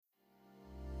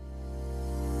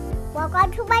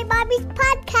Welcome to my mommy's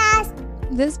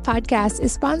podcast. This podcast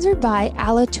is sponsored by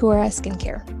Alitura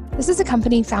Skincare. This is a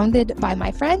company founded by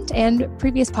my friend and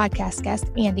previous podcast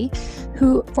guest, Andy,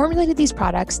 who formulated these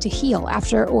products to heal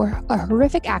after a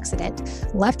horrific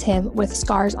accident left him with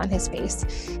scars on his face.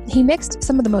 He mixed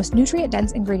some of the most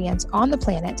nutrient-dense ingredients on the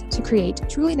planet to create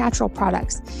truly natural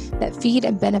products that feed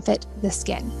and benefit the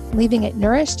skin, leaving it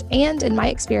nourished and, in my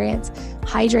experience,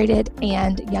 hydrated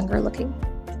and younger looking.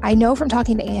 I know from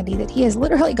talking to Andy that he has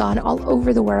literally gone all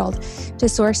over the world to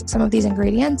source some of these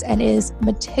ingredients and is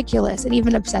meticulous and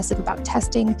even obsessive about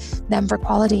testing them for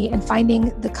quality and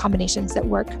finding the combinations that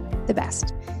work the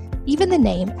best. Even the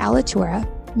name Alitura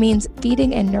means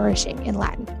feeding and nourishing in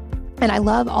Latin, and I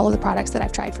love all of the products that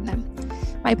I've tried from them.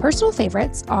 My personal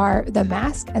favorites are the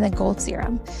mask and the gold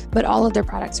serum, but all of their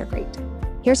products are great.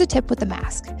 Here's a tip with the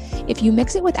mask. If you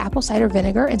mix it with apple cider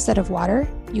vinegar instead of water,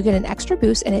 you get an extra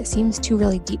boost and it seems to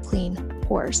really deep clean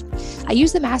pores. I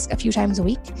use the mask a few times a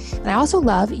week, and I also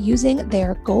love using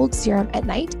their gold serum at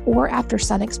night or after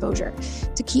sun exposure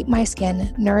to keep my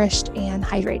skin nourished and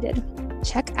hydrated.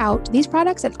 Check out these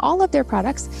products and all of their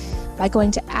products by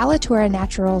going to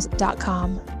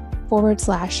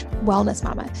alituranaturals.com/wellness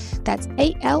mama. That's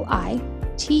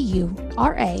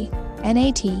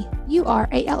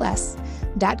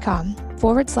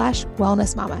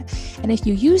ALITURANATURALS.com/wellness mama. And if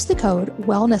you use the code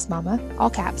wellness mama, all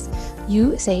caps,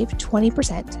 you save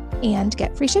 20% and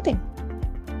get free shipping.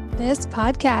 This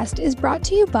podcast is brought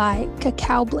to you by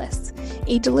Cacao Bliss,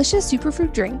 a delicious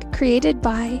superfood drink created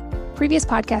by previous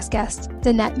podcast guest,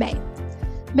 Danette May.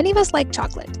 Many of us like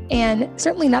chocolate, and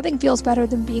certainly nothing feels better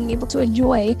than being able to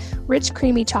enjoy rich,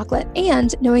 creamy chocolate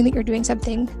and knowing that you're doing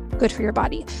something good for your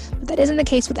body. But that isn't the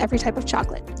case with every type of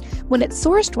chocolate. When it's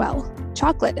sourced well,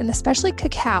 chocolate, and especially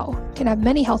cacao, can have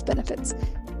many health benefits.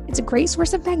 It's a great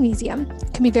source of magnesium,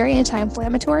 can be very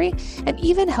anti-inflammatory, and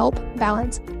even help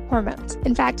balance hormones.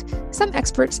 In fact, some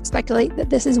experts speculate that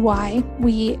this is why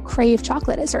we crave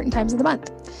chocolate at certain times of the month.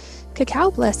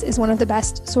 Cacao Bliss is one of the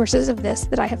best sources of this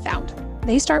that I have found.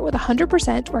 They start with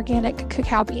 100% organic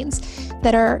cacao beans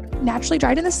that are naturally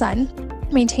dried in the sun,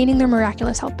 maintaining their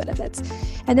miraculous health benefits.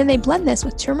 And then they blend this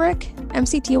with turmeric,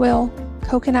 MCT oil,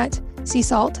 coconut, sea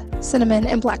salt, cinnamon,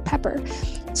 and black pepper.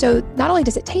 So not only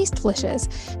does it taste delicious,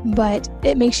 but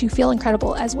it makes you feel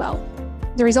incredible as well.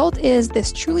 The result is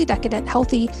this truly decadent,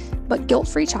 healthy, but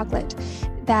guilt-free chocolate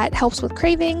that helps with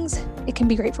cravings. It can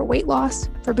be great for weight loss,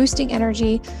 for boosting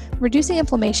energy, reducing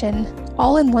inflammation,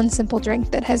 all in one simple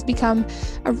drink that has become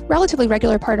a relatively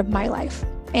regular part of my life.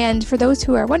 And for those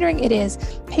who are wondering, it is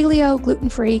paleo,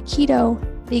 gluten-free, keto,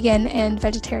 vegan, and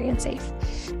vegetarian safe.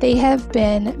 They have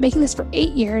been making this for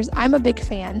 8 years. I'm a big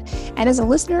fan. And as a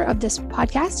listener of this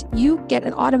podcast, you get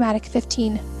an automatic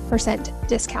 15%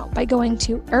 discount by going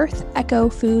to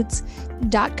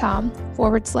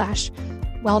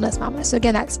earthechofoods.com/wellness mama. So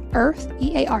again, that's Earth,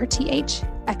 EARTH,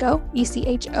 Echo,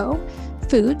 ECHO,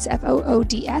 Foods,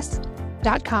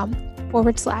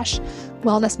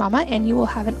 FOODS.com/wellness mama, and you will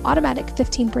have an automatic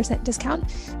 15% discount.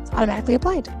 It's automatically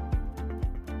applied.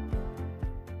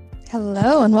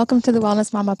 Hello, and welcome to the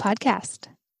Wellness Mama podcast.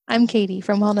 I'm Katie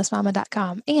from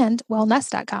wellnessmama.com and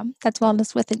wellness.com. That's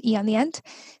wellness with an E on the end.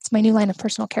 It's my new line of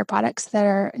personal care products that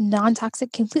are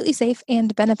non-toxic, completely safe,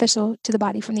 and beneficial to the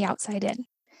body from the outside in.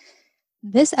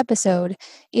 This episode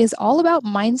is all about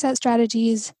mindset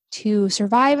strategies to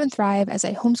survive and thrive as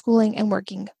a homeschooling and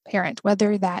working parent,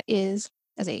 whether that is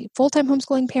as a full-time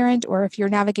homeschooling parent or if you're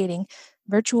navigating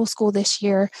virtual school this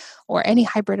year or any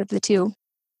hybrid of the two.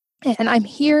 And I'm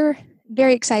here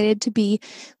very excited to be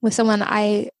with someone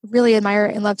I really admire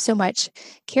and love so much.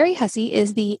 Carrie Husse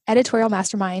is the editorial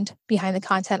mastermind behind the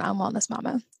content on Wellness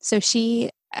Mama. So she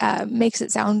makes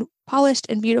it sound polished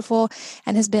and beautiful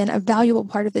and has been a valuable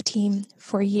part of the team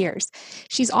for years.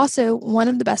 She's also one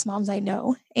of the best moms I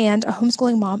know and a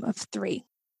homeschooling mom of 3.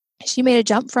 She made a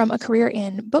jump from a career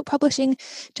in book publishing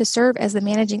to serve as the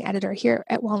managing editor here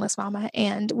at Wellness Mama,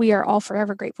 and we are all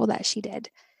forever grateful that she did.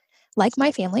 Like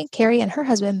my family, Carrie and her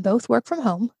husband both work from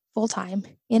home full-time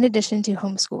in addition to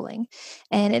homeschooling,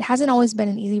 and it hasn't always been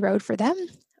an easy road for them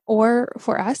or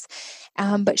for us,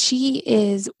 but she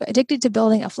is addicted to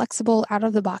building a flexible,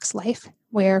 out-of-the-box life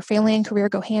where family and career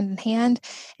go hand in hand,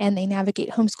 and they navigate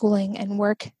homeschooling and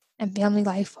work and family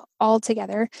life all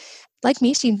together. Like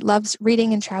me, she loves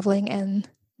reading and traveling, and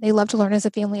they love to learn as a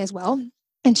family as well.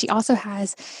 And she also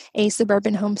has a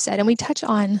suburban homestead, and we touch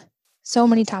on so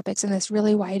many topics in this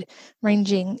really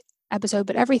wide-ranging episode,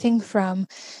 but everything from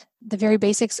the very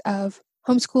basics of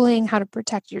homeschooling, how to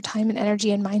protect your time and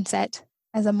energy and mindset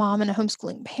as a mom and a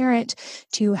homeschooling parent,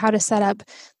 to how to set up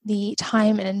the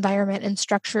time and environment and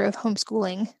structure of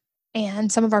homeschooling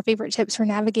and some of our favorite tips for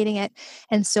navigating it,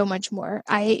 and so much more.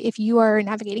 If you are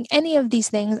navigating any of these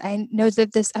things, I know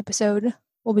that this episode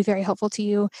will be very helpful to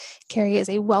you. Carrie is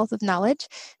a wealth of knowledge.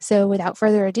 So without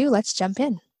further ado, let's jump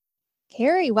in.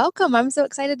 Carrie, welcome. I'm so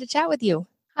excited to chat with you.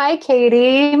 Hi,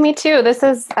 Katie. Me too. This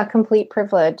is a complete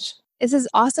privilege. This is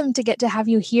awesome to get to have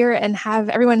you here and have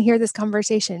everyone hear this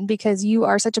conversation, because you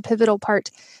are such a pivotal part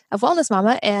of Wellness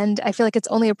Mama. And I feel like it's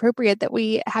only appropriate that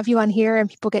we have you on here and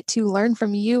people get to learn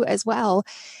from you as well,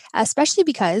 especially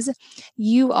because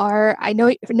you are,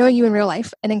 knowing you in real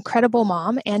life, an incredible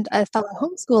mom and a fellow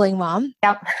homeschooling mom.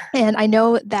 Yep. And I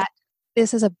know that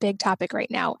this is a big topic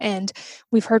right now. And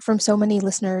we've heard from so many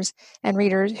listeners and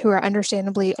readers who are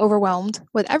understandably overwhelmed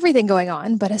with everything going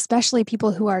on, but especially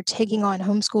people who are taking on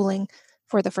homeschooling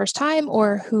for the first time,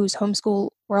 or whose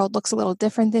homeschool world looks a little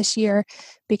different this year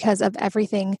because of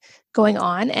everything going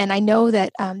on. And I know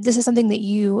that this is something that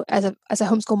you, as a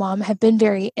homeschool mom, have been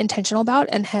very intentional about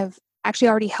and have actually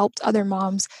already helped other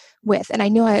moms with. And I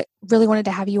know I really wanted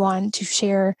to have you on to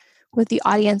share with the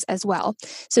audience as well.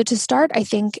 So to start, I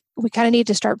think we kind of need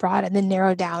to start broad and then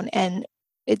narrow down. And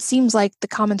it seems like the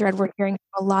common thread we're hearing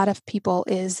from a lot of people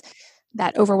is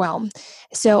that overwhelm.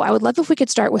 So I would love if we could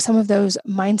start with some of those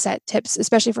mindset tips,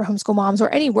 especially for homeschool moms or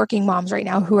any working moms right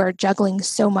now who are juggling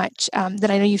so much that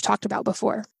I know you've talked about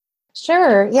before.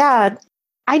 Sure. Yeah.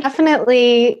 I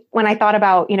definitely, when I thought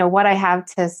about, what I have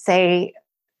to say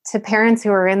to parents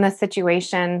who are in this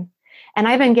situation, and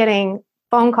I've been getting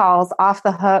phone calls off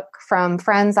the hook from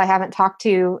friends I haven't talked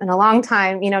to in a long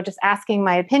time, just asking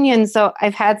my opinion. So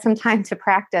I've had some time to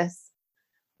practice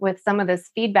with some of this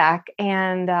feedback.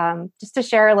 And just to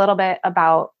share a little bit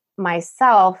about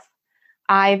myself,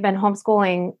 I've been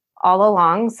homeschooling all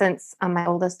along since my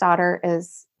oldest daughter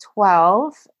is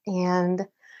 12. And,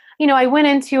 I went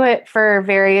into it for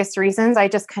various reasons. I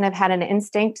just kind of had an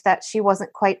instinct that she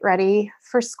wasn't quite ready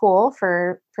for school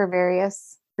for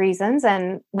various reasons,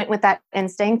 and went with that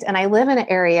instinct. And I live in an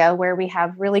area where we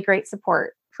have really great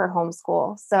support for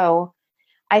homeschool. So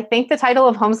I think the title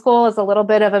of homeschool is a little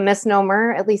bit of a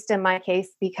misnomer, at least in my case,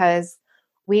 because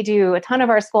we do a ton of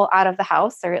our school out of the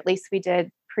house, or at least we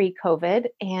did pre-COVID.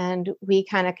 And we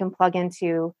kind of can plug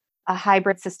into a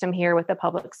hybrid system here with the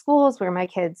public schools where my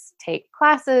kids take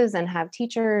classes and have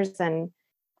teachers. And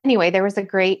anyway, there was a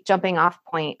great jumping off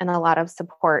point and a lot of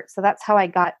support. So that's how I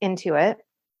got into it.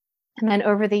 And then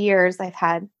over the years, I've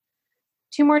had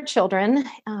 2 more children.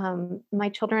 My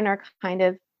children are kind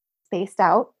of spaced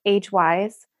out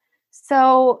age-wise.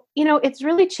 So, it's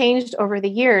really changed over the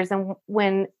years. And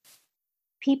when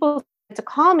people to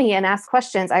call me and ask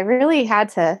questions, I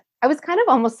was kind of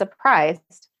almost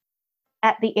surprised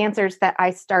at the answers that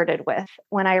I started with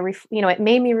when it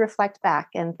made me reflect back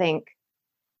and think,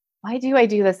 why do I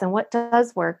do this? And what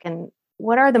does work? And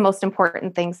what are the most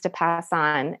important things to pass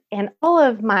on? And all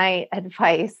of my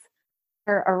advice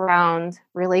are around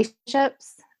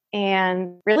relationships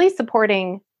and really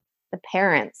supporting the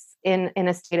parents in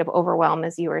a state of overwhelm,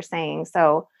 as you were saying.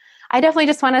 So I definitely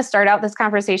just want to start out this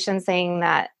conversation saying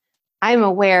that I'm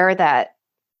aware that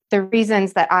the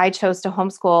reasons that I chose to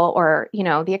homeschool, or,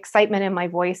 the excitement in my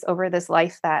voice over this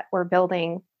life that we're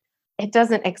building, it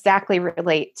doesn't exactly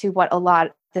relate to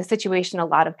the situation a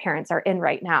lot of parents are in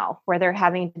right now, where they're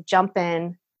having to jump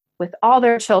in with all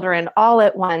their children all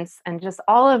at once, and just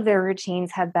all of their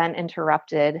routines have been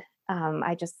interrupted.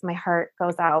 My heart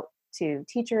goes out to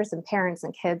teachers and parents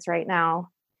and kids right now.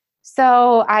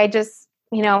 So I just,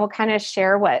 will kind of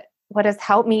share what has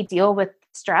helped me deal with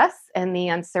stress and the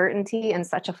uncertainty in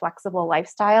such a flexible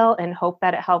lifestyle, and hope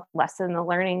that it helped lessen the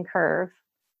learning curve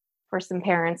for some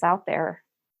parents out there.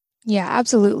 Yeah,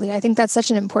 absolutely. I think that's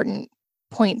such an important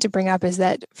point to bring up, is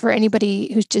that for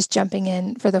anybody who's just jumping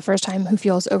in for the first time who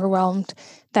feels overwhelmed,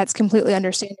 that's completely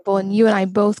understandable. And you and I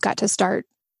both got to start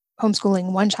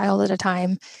homeschooling one child at a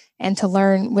time, and to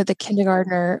learn with a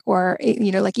kindergartner or,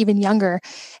 even younger.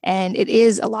 And it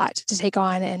is a lot to take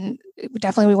on. And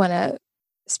definitely we want to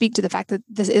speak to the fact that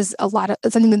this is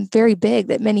something very big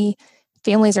that many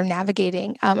families are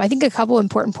navigating. I think a couple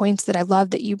important points that I love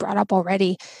that you brought up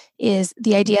already is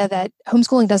the idea that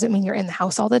homeschooling doesn't mean you're in the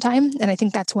house all the time. And I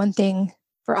think that's one thing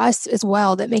for us as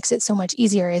well that makes it so much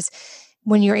easier, is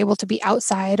when you're able to be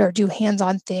outside or do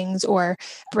hands-on things or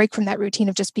break from that routine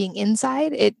of just being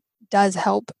inside. It does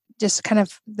help just kind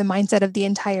of the mindset of the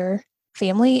entire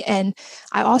family. And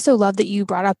I also love that you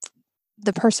brought up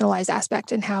the personalized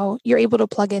aspect and how you're able to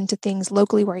plug into things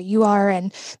locally where you are.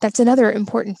 And that's another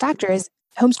important factor, is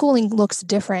homeschooling looks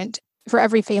different for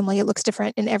every family. It looks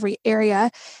different in every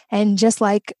area. And just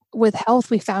like with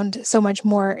health, we found so much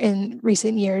more in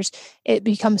recent years. It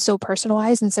becomes so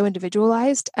personalized and so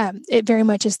individualized. It very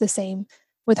much is the same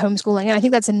with homeschooling. And I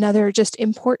think that's another just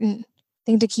important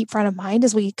thing to keep front of mind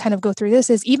as we kind of go through this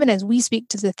is even as we speak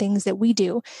to the things that we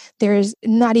do, there's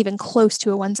not even close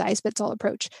to a one size fits all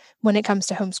approach when it comes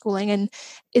to homeschooling. And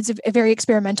it's very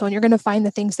experimental, and you're going to find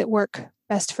the things that work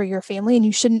best for your family. And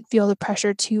you shouldn't feel the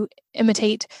pressure to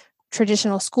imitate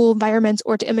traditional school environments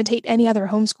or to imitate any other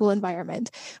homeschool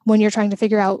environment when you're trying to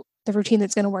figure out the routine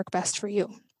that's going to work best for you.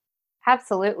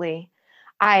 Absolutely.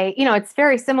 It's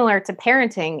very similar to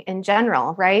parenting in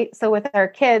general, right? So with our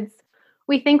kids,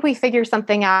 we think we figure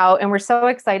something out and we're so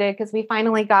excited because we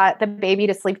finally got the baby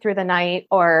to sleep through the night,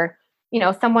 or,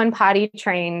 someone potty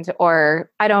trained, or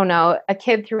I don't know, a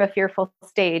kid through a fearful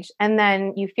stage. And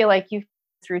then you feel like you've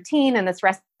this routine and this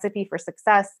recipe for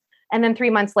success. And then 3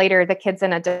 months later, the kid's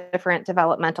in a different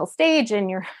developmental stage and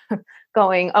you're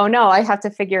going, oh no, I have to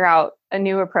figure out a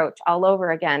new approach all over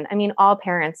again. I mean, all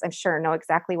parents, I'm sure, know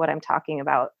exactly what I'm talking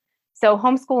about. So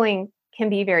homeschooling can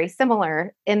be very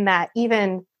similar in that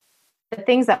even the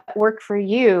things that work for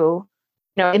you,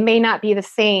 it may not be the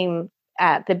same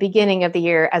at the beginning of the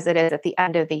year as it is at the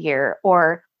end of the year,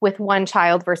 or with one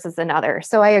child versus another.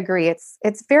 So I agree. It's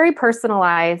very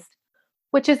personalized,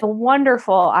 which is a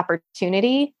wonderful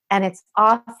opportunity. And it's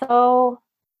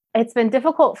been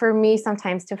difficult for me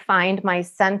sometimes to find my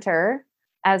center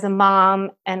as a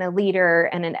mom and a leader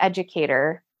and an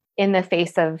educator in the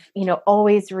face of,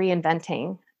 always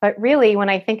reinventing. But really, when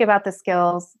I think about the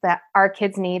skills that our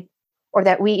kids need, or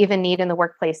that we even need in the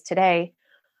workplace today,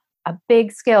 a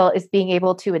big skill is being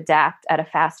able to adapt at a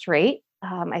fast rate.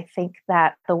 I think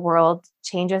that the world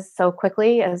changes so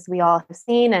quickly, as we all have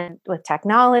seen, and with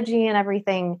technology and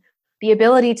everything, the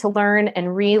ability to learn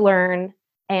and relearn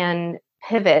and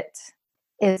pivot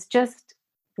is just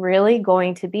really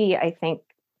going to be, I think,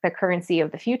 the currency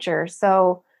of the future.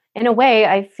 So in a way,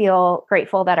 I feel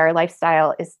grateful that our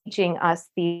lifestyle is teaching us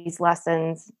these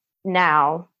lessons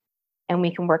now, and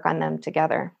we can work on them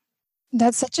together.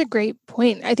 That's such a great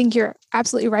point. I think you're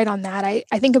absolutely right on that.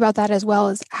 I think about that as well,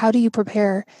 as how do you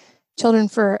prepare children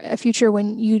for a future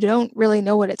when you don't really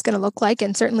know what it's going to look like?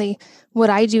 And certainly what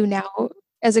I do now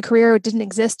as a career didn't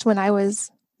exist when I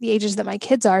was the ages that my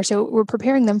kids are. So we're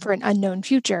preparing them for an unknown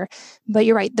future. But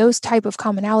you're right, those type of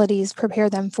commonalities prepare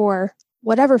them for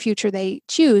whatever future they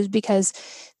choose, because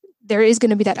there is going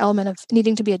to be that element of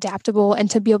needing to be adaptable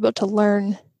and to be able to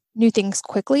learn new things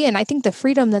quickly. And I think the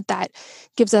freedom that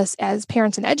gives us as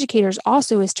parents and educators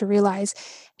also is to realize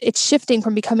it's shifting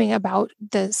from becoming about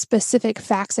the specific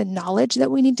facts and knowledge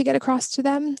that we need to get across to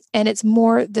them. And it's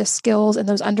more the skills and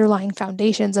those underlying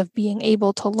foundations of being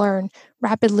able to learn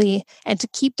rapidly and to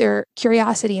keep their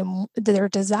curiosity and their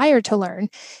desire to learn,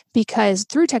 because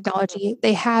through technology,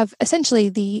 they have essentially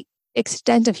the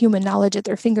extent of human knowledge at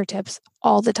their fingertips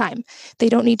all the time. They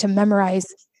don't need to memorize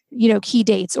key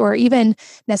dates or even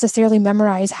necessarily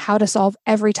memorize how to solve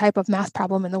every type of math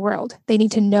problem in the world. They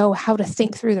need to know how to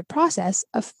think through the process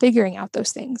of figuring out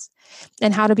those things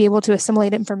and how to be able to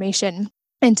assimilate information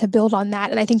and to build on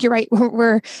that. And I think you're right.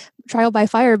 We're trial by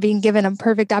fire being given a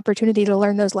perfect opportunity to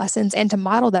learn those lessons and to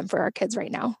model them for our kids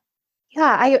right now.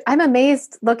 Yeah, I'm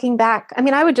amazed looking back. I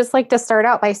mean, I would just like to start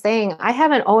out by saying I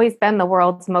haven't always been the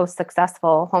world's most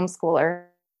successful homeschooler.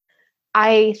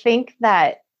 I think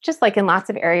that just like in lots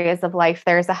of areas of life,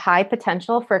 there's a high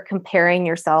potential for comparing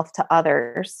yourself to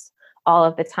others all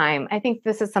of the time. I think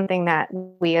this is something that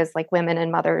we as like women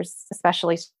and mothers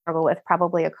especially struggle with,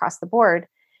 probably across the board.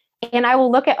 And I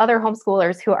will look at other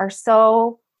homeschoolers who are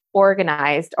so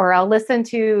organized, or I'll listen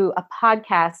to a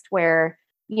podcast where,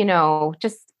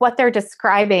 just what they're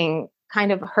describing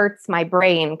kind of hurts my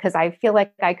brain, because I feel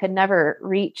like I could never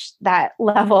reach that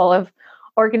level of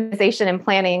organization and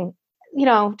planning.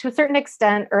 To a certain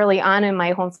extent, early on in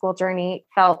my homeschool journey,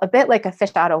 felt a bit like a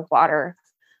fish out of water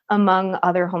among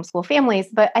other homeschool families.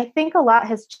 But I think a lot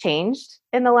has changed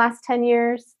in the last 10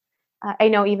 years. I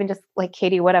know even just like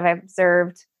Katie, what I've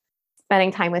observed,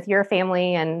 spending time with your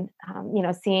family and,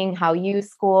 seeing how you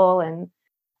school. And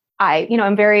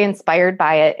I'm very inspired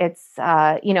by it. It's,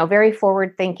 very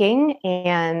forward thinking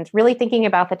and really thinking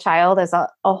about the child as a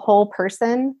whole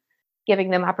person, giving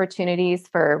them opportunities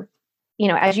for,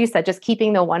 as you said, just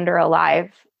keeping the wonder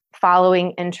alive,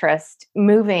 following interest,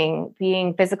 moving,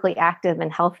 being physically active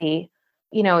and healthy.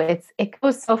 It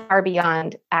goes so far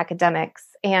beyond academics.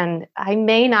 And I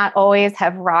may not always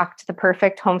have rocked the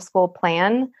perfect homeschool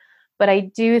plan, but I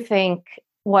do think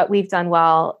what we've done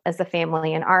well as a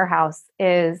family in our house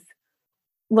is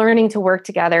learning to work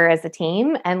together as a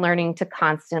team and learning to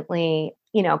constantly,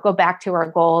 go back to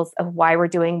our goals of why we're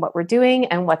doing what we're doing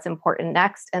and what's important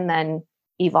next, and then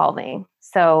evolving.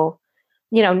 So,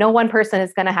 no one person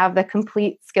is going to have the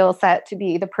complete skill set to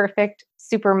be the perfect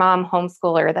super mom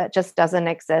homeschooler. That just doesn't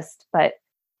exist. But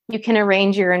you can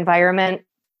arrange your environment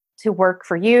to work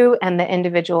for you and the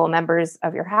individual members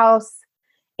of your house,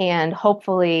 and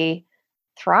hopefully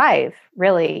thrive,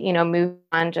 really, move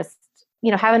on, just,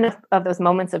 have enough of those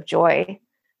moments of joy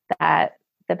that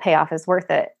the payoff is worth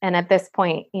it. And at this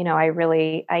point,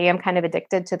 I am kind of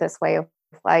addicted to this way of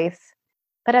life.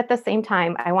 But at the same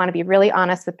time, I want to be really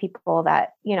honest with people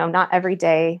that, not every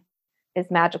day is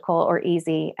magical or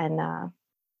easy. And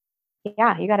you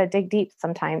got to dig deep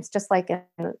sometimes, just like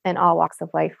in all walks of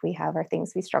life, we have our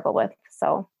things we struggle with.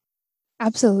 So.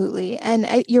 Absolutely.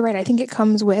 And you're right. I think it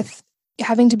comes with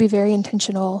having to be very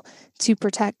intentional to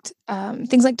protect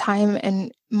things like time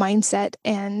and mindset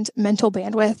and mental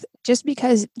bandwidth, just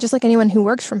like anyone who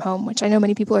works from home, which I know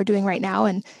many people are doing right now,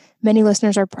 and many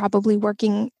listeners are probably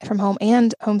working from home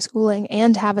and homeschooling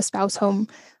and have a spouse home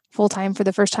full-time for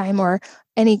the first time, or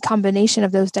any combination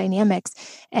of those dynamics.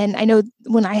 And I know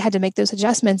when I had to make those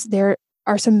adjustments, there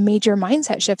are some major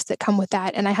mindset shifts that come with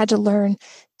that. And I had to learn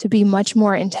to be much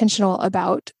more intentional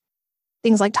about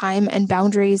things like time and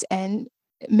boundaries and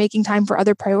making time for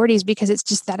other priorities, because it's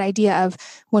just that idea of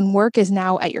when work is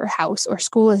now at your house or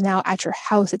school is now at your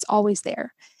house, it's always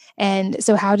there. And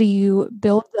so how do you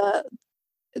build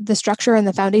the structure and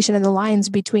the foundation and the lines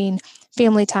between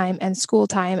family time and school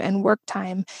time and work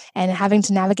time, and having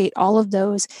to navigate all of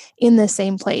those in the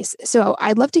same place? So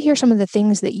I'd love to hear some of the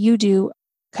things that you do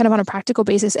kind of on a practical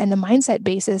basis and a mindset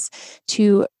basis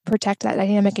to protect that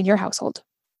dynamic in your household.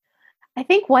 I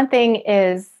think one thing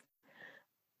is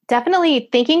definitely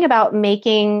thinking about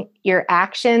making your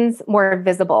actions more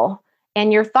visible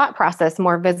and your thought process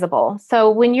more visible. So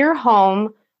when you're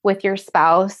home with your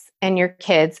spouse and your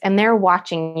kids and they're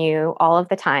watching you all of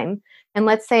the time, and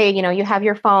let's say, you have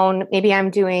your phone, maybe I'm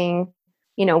doing,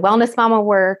 wellness mama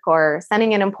work or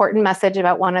sending an important message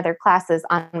about one of their classes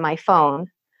on my phone,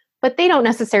 but they don't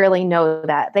necessarily know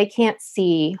that. They can't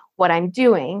see what I'm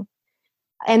doing.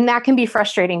 And that can be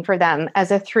frustrating for them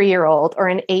as a 3-year-old or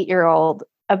an 8-year-old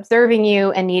observing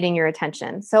you and needing your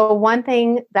attention. So one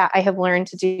thing that I have learned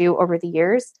to do over the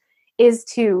years is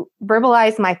to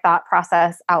verbalize my thought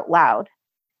process out loud,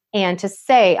 and to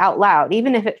say out loud,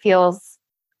 even if it feels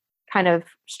kind of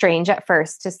strange at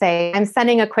first, to say, I'm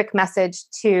sending a quick message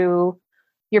to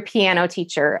your piano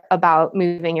teacher about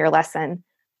moving your lesson.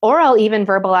 Or I'll even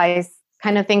verbalize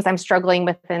kind of things I'm struggling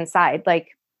with inside. Like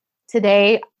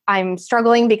today, I'm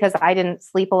struggling because I didn't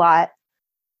sleep a lot.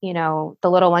 The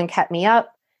little one kept me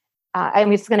up.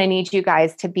 I'm just going to need you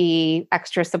guys to be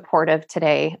extra supportive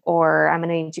today, or I'm going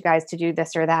to need you guys to do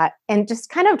this or that. And just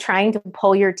kind of trying to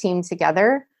pull your team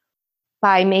together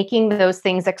by making those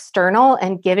things external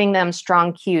and giving them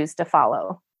strong cues to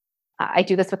follow. I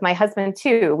do this with my husband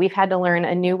too. We've had to learn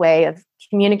a new way of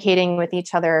communicating with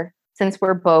each other since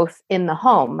we're both in the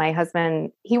home. My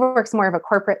husband, he works more of a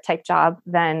corporate type job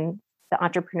than the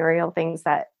entrepreneurial things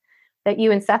that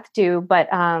you and Seth do, but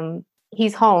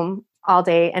he's home all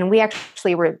day. And we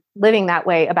actually were living that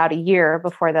way about a year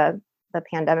before the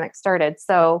pandemic started.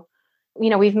 So,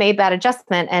 we've made that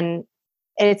adjustment, and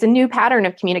it's a new pattern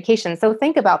of communication. So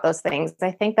think about those things.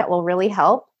 I think that will really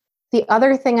help. The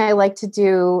other thing I like to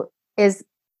do is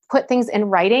put things in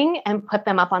writing and put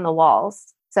them up on the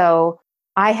walls. So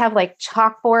I have like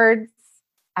chalkboards.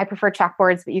 I prefer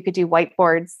chalkboards, but you could do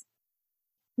whiteboards.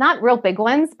 Not real big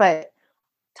ones, but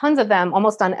tons of them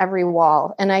almost on every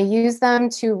wall. And I use them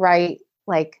to write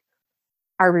like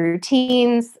our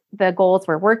routines, the goals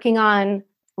we're working on,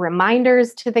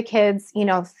 reminders to the kids.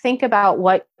 Think about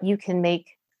what you can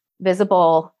make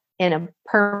visible in a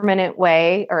permanent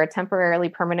way or a temporarily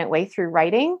permanent way through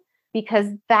writing, because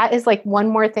that is like one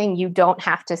more thing you don't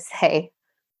have to say,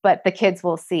 but the kids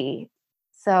will see.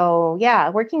 So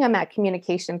working on that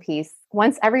communication piece,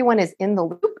 once everyone is in the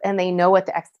loop and they know what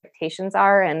the expectations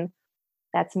are, and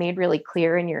that's made really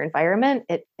clear in your environment,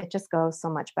 it just goes so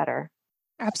much better.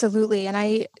 Absolutely. And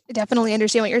I definitely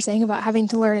understand what you're saying about having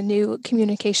to learn a new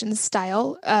communication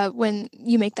style when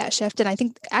you make that shift. And I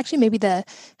think actually maybe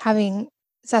having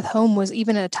Seth home was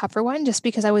even a tougher one, just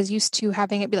because I was used to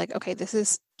having it be like, okay, this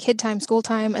is kid time, school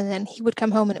time, and then he would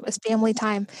come home and it was family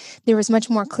time. There was much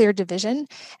more clear division.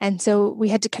 And so we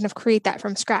had to kind of create that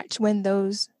from scratch when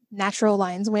those natural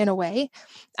lines went away.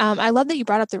 I love that you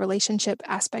brought up the relationship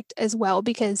aspect as well,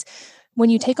 because when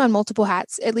you take on multiple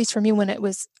hats, at least for me, when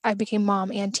I became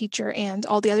mom and teacher and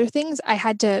all the other things, I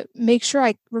had to make sure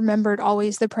I remembered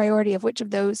always the priority of which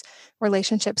of those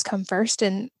relationships come first.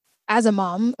 And as a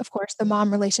mom, of course, the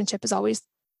mom relationship is always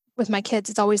with my kids,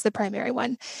 it's always the primary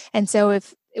one. And so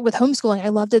if with homeschooling, I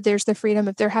love that there's the freedom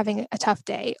if they're having a tough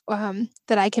day,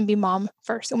 that I can be mom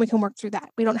first and we can work through that.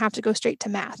 We don't have to go straight to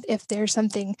math. If there's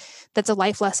something that's a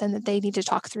life lesson that they need to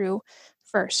talk through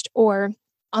first, or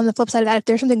on the flip side of that, if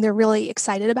there's something they're really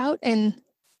excited about and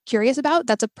curious about,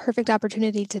 that's a perfect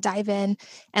opportunity to dive in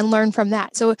and learn from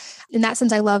that. So in that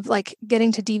sense, I love like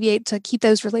getting to deviate to keep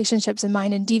those relationships in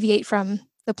mind and deviate from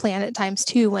the plan at times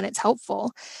too when it's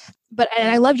helpful. And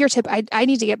I love your tip. I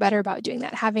need to get better about doing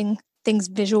that, having things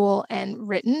visual and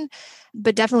written,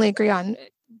 but definitely agree on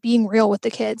being real with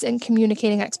the kids and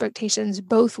communicating expectations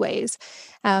both ways,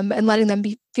 and letting them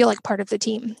feel like part of the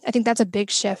team. I think that's a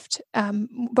big shift,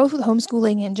 both with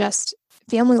homeschooling and just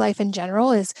family life in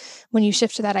general, is when you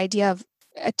shift to that idea of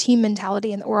a team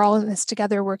mentality and we're all in this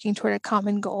together working toward a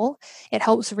common goal. It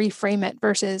helps reframe it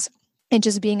versus it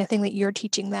just being a thing that you're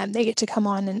teaching them. They get to come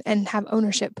on and have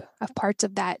ownership of parts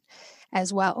of that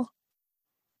as well.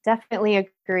 Definitely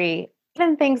agree.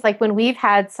 Even things like when we've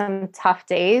had some tough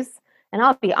days, and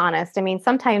I'll be honest, I mean,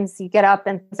 sometimes you get up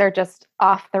and things are just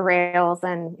off the rails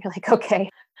and you're like, okay,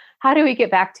 how do we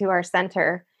get back to our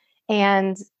center?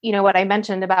 And, what I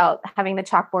mentioned about having the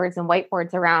chalkboards and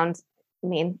whiteboards around, I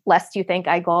mean, lest you think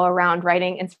I go around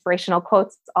writing inspirational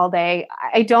quotes all day.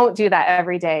 I don't do that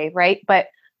every day, right? But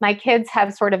my kids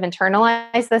have sort of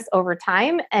internalized this over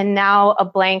time. And now a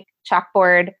blank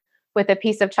chalkboard with a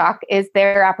piece of chalk is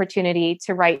their opportunity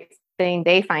to write something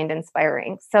they find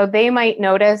inspiring. So they might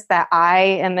notice that I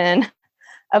am in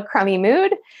a crummy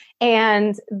mood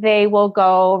and they will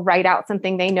go write out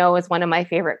something they know is one of my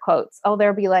favorite quotes. Oh,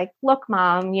 they'll be like, look,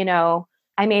 Mom,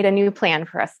 I made a new plan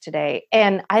for us today.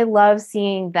 And I love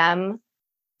seeing them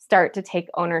start to take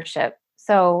ownership.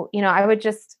 So, I would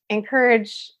just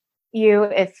encourage you,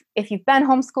 if you've been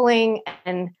homeschooling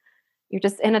and you're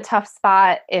just in a tough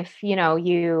spot, if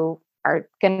you are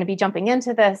going to be jumping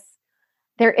into this,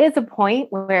 there is a point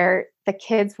where the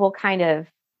kids will kind of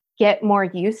get more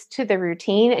used to the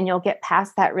routine and you'll get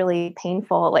past that really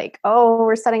painful, like, oh,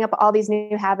 we're setting up all these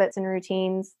new habits and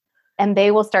routines, and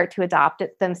they will start to adopt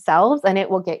it themselves and it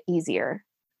will get easier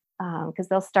because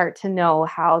they'll start to know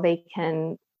how they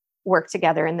can work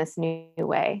together in this new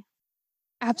way.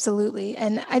 Absolutely.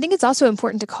 And I think it's also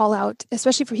important to call out,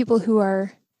 especially for people who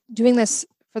are doing this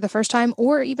for the first time,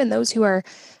 or even those who are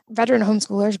veteran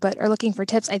homeschoolers but are looking for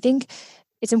tips. I think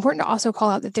it's important to also call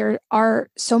out that there are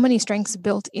so many strengths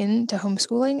built into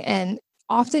homeschooling, and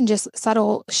often just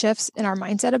subtle shifts in our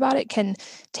mindset about it can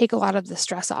take a lot of the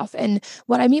stress off. And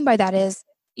what I mean by that is,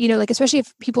 like, especially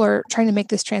if people are trying to make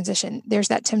this transition, there's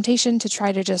that temptation to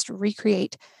try to just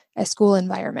recreate a school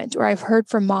environment. Or I've heard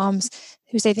from moms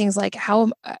who say things like, how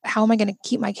am I going to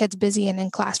keep my kids busy and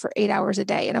in class for 8 hours a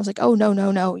day? And I was like, oh,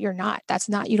 no, you're not.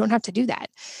 You don't have to do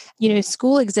that.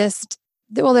 School exists.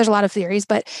 Well, there's a lot of theories,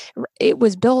 but it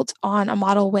was built on a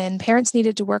model when parents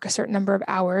needed to work a certain number of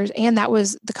hours, and that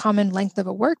was the common length of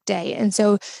a work day. And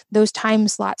so those time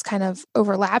slots kind of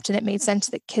overlapped, and it made sense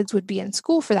that kids would be in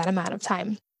school for that amount of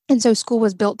time. And so school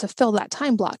was built to fill that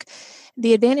time block.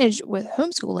 The advantage with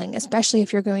homeschooling, especially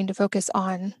if you're going to focus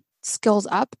on skills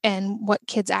up and what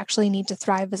kids actually need to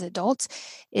thrive as adults,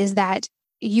 is that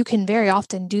you can very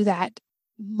often do that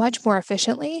much more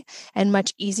efficiently and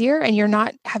much easier. And you're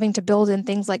not having to build in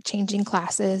things like changing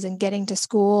classes and getting to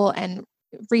school and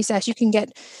recess. You can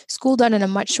get school done in a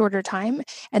much shorter time.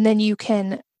 And then you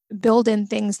can build in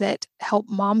things that help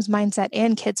mom's mindset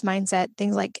and kids' mindset,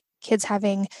 things like kids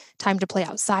having time to play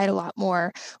outside a lot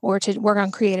more, or to work on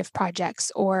creative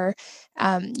projects, or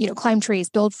climb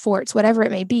trees, build forts, whatever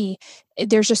it may be.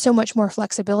 There's just so much more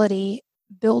flexibility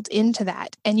built into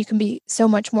that, and you can be so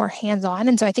much more hands-on.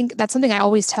 And so I think that's something I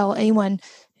always tell anyone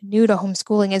new to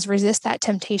homeschooling, is resist that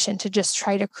temptation to just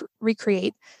try to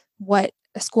recreate what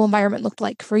a school environment looked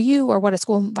like for you, or what a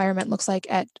school environment looks like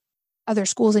at other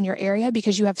schools in your area,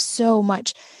 because you have so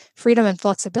much freedom and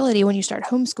flexibility when you start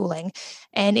homeschooling.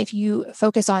 And if you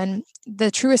focus on the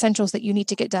true essentials that you need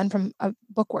to get done from a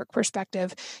bookwork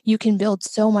perspective, you can build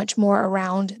so much more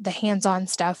around the hands-on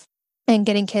stuff and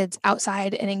getting kids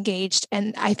outside and engaged.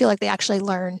 And I feel like they actually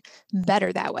learn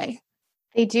better that way.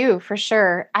 They do, for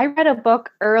sure. I read a book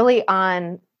early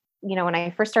on, when I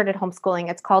first started homeschooling.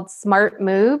 It's called Smart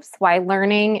Moves: Why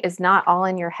Learning is Not All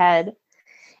in Your Head.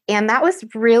 And that was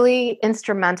really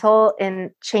instrumental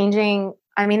in changing,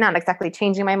 not exactly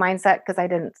changing my mindset because I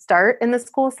didn't start in the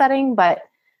school setting, but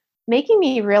making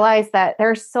me realize that there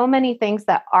are so many things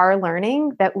that are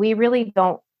learning that we really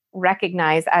don't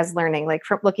recognize as learning. Like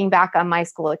from looking back on my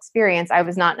school experience, I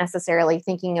was not necessarily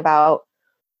thinking about,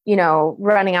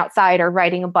 running outside or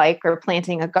riding a bike or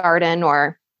planting a garden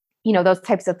or, those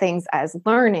types of things as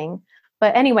learning.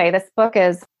 But anyway, this book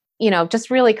is, just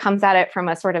really comes at it from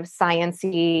a sort of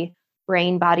science-y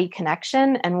brain body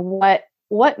connection and what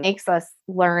makes us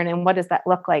learn and what does that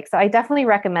look like. So I definitely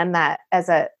recommend that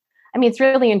it's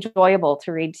really enjoyable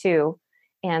to read too.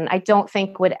 And I don't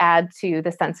think would add to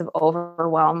the sense of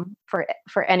overwhelm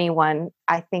for anyone.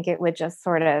 I think it would just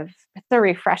it's a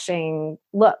refreshing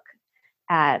look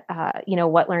at,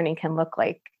 what learning can look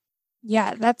like.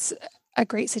 Yeah, that's a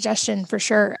great suggestion for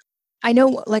sure. I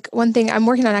know like one thing I'm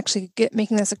working on actually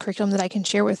making this a curriculum that I can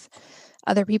share with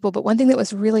other people. But one thing that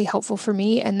was really helpful for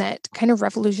me and that kind of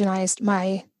revolutionized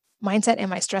my mindset and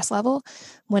my stress level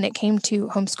when it came to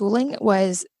homeschooling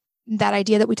was that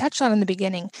idea that we touched on in the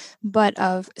beginning, but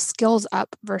of skills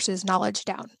up versus knowledge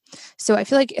down. So I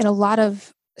feel like in a lot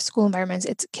of school environments,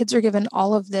 kids are given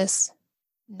all of this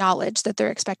knowledge that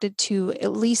they're expected to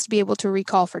at least be able to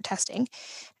recall for testing.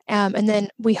 And then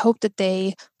we hope that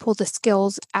they pull the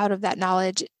skills out of that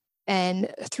knowledge and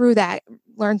through that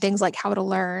learn things like how to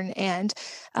learn and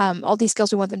all these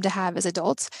skills we want them to have as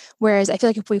adults. Whereas I feel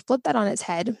like if we flip that on its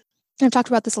head, and I've talked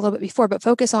about this a little bit before, but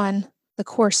focus on the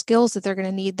core skills that they're going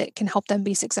to need that can help them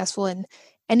be successful in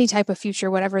any type of future,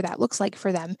 whatever that looks like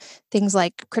for them. Things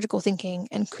like critical thinking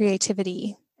and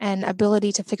creativity and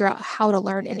ability to figure out how to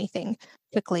learn anything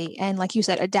quickly. And like you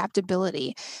said,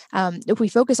 adaptability. If we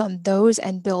focus on those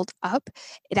and build up,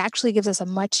 it actually gives us a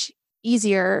much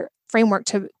easier framework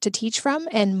to teach from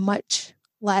and much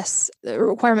less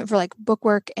requirement for like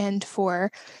bookwork and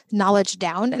for knowledge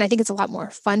down. And I think it's a lot more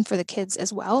fun for the kids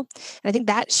as well. And I think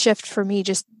that shift for me,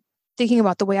 just thinking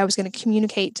about the way I was going to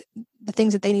communicate the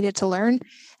things that they needed to learn,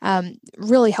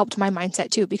 really helped my mindset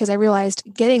too, because I realized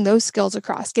getting those skills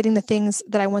across, getting the things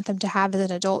that I want them to have as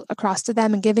an adult across to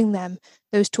them and giving them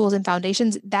those tools and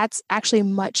foundations, that's actually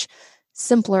much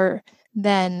simpler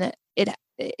than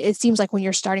it seems like when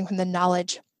you're starting from the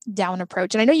knowledge down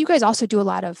approach. And I know you guys also do a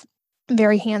lot of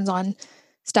very hands-on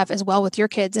stuff as well with your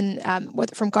kids and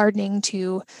from gardening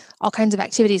to all kinds of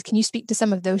activities. Can you speak to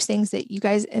some of those things that you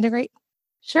guys integrate?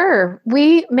 Sure.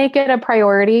 We make it a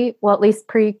priority, well, at least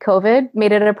pre-COVID,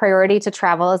 made it a priority to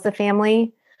travel as a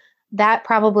family. That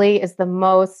probably is the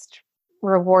most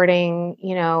rewarding,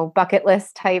 bucket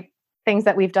list type things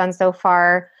that we've done so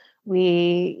far.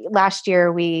 Last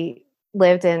year, we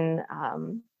lived in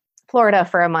Florida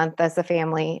for a month as a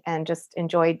family and just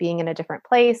enjoyed being in a different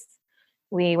place.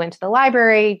 We went to the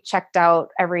library, checked out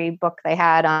every book they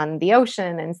had on the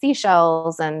ocean and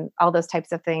seashells and all those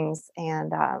types of things.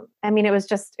 And it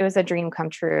was a dream come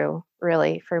true,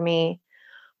 really, for me.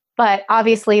 But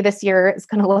obviously this year is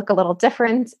going to look a little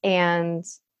different and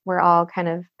we're all kind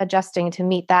of adjusting to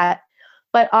meet that.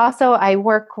 But also I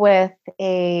work with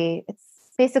it's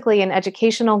basically an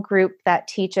educational group that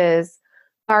teaches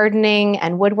gardening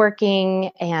and woodworking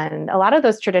and a lot of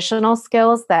those traditional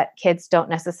skills that kids don't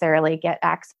necessarily get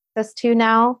access to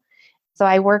now. So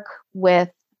I work with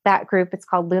that group. It's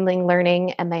called Loonling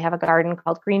Learning, and they have a garden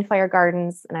called Greenfire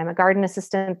Gardens, and I'm a garden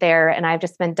assistant there. And I've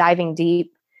just been diving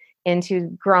deep into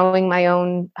growing my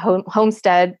own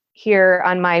homestead here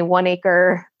on my 1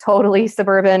 acre, totally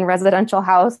suburban residential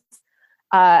house.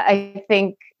 I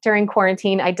think during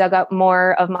quarantine, I dug up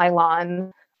more of my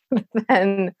lawn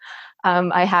than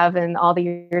I have in all the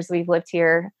years we've lived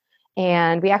here.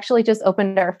 And we actually just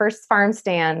opened our first farm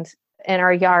stand in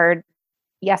our yard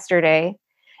yesterday.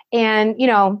 And,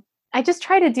 I just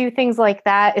try to do things like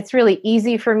that. It's really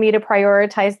easy for me to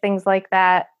prioritize things like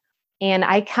that. And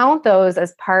I count those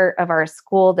as part of our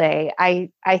school day.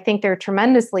 I think they're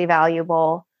tremendously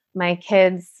valuable. My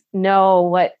kids know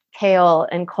what kale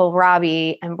and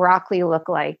kohlrabi and broccoli look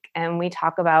like. And we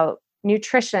talk about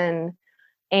nutrition.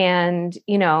 And,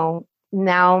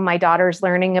 now my daughter's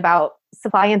learning about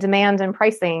supply and demand and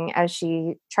pricing as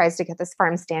she tries to get this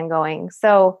farm stand going.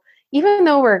 So even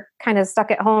though we're kind of stuck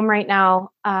at home right now,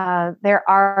 there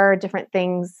are different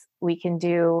things we can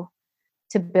do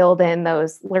to build in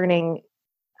those learning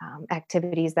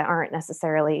activities that aren't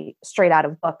necessarily straight out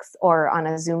of books or on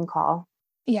a Zoom call.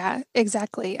 Yeah,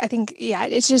 exactly. I think,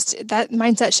 it's just that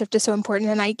mindset shift is so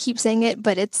important. And I keep saying it,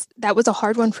 but that was a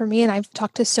hard one for me. And I've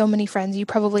talked to so many friends, you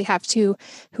probably have too,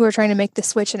 who are trying to make the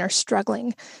switch and are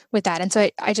struggling with that. And so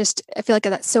I feel like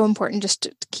that's so important just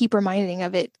to keep reminding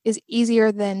of it is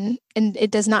easier than, and it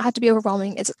does not have to be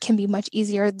overwhelming. It can be much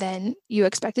easier than you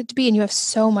expect it to be. And you have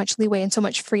so much leeway and so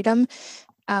much freedom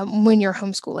when you're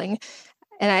homeschooling.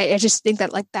 And I just think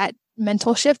that like that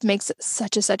mental shift makes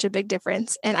such a big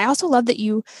difference. And I also love that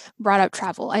you brought up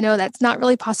travel. I know that's not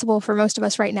really possible for most of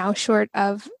us right now, short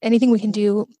of anything we can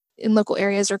do in local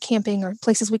areas or camping or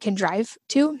places we can drive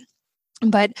to.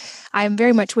 But I'm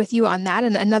very much with you on that.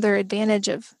 And another advantage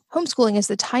of homeschooling is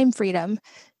the time freedom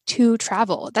to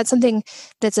travel. That's something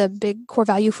that's a big core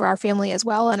value for our family as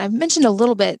well. And I've mentioned a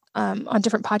little bit on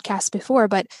different podcasts before,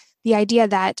 but the idea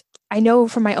that I know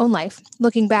from my own life,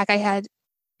 looking back, I had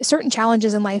certain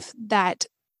challenges in life that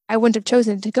I wouldn't have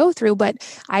chosen to go through, but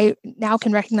I now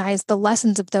can recognize the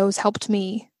lessons of those helped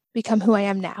me become who I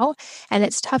am now. And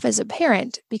it's tough as a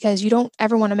parent because you don't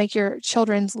ever want to make your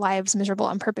children's lives miserable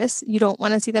on purpose. You don't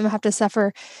want to see them have to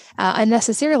suffer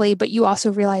unnecessarily, but you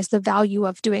also realize the value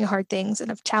of doing hard things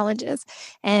and of challenges.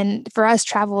 And for us,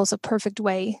 travel is a perfect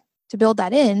way to build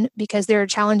that in because there are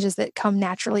challenges that come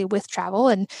naturally with travel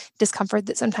and discomfort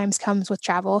that sometimes comes with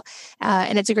travel.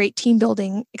 And it's a great team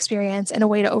building experience and a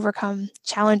way to overcome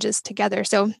challenges together.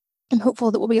 So I'm hopeful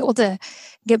that we'll be able to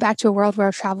get back to a world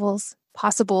where travel's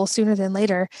possible sooner than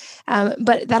later.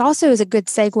 But that also is a good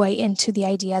segue into the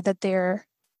idea that there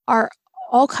are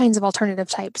all kinds of alternative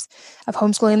types of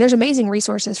homeschooling. There's amazing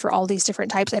resources for all these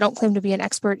different types. I don't claim to be an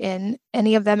expert in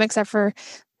any of them, except for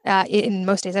in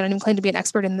most days, I don't even claim to be an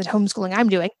expert in the homeschooling I'm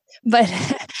doing. But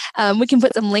we can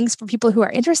put some links for people who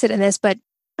are interested in this. But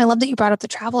I love that you brought up the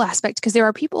travel aspect because there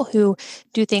are people who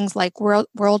do things like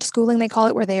world schooling, they call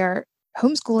it, where they are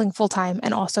homeschooling full-time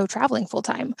and also traveling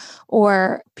full-time,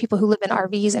 or people who live in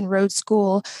RVs and road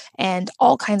school and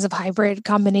all kinds of hybrid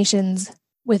combinations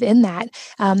within that.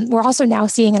 We're also now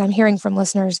seeing, and I'm hearing from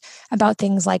listeners about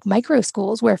things like micro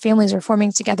schools where families are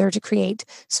forming together to create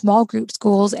small group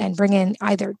schools and bring in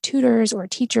either tutors or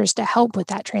teachers to help with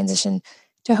that transition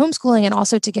to homeschooling and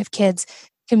also to give kids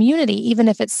community, even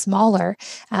if it's smaller.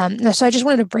 So I just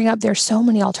wanted to bring up there's so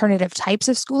many alternative types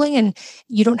of schooling, and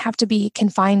you don't have to be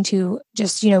confined to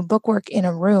just, bookwork in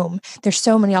a room. There's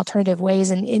so many alternative ways.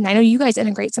 And I know you guys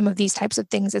integrate some of these types of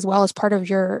things as well as part of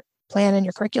your plan and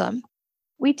your curriculum.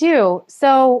 We do.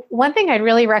 So one thing I'd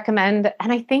really recommend,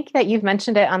 and I think that you've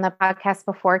mentioned it on the podcast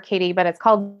before, Katie, but it's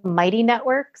called Mighty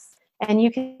Networks. And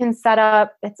you can set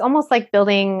up, it's almost like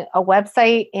building a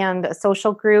website and a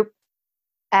social group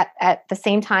at the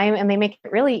same time, and they make it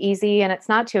really easy and it's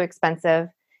not too expensive.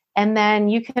 And then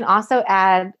you can also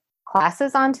add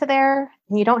classes onto there.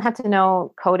 You don't have to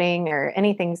know coding or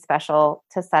anything special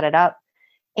to set it up.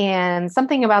 And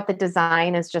something about the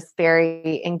design is just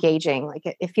very engaging. Like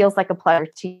it feels like a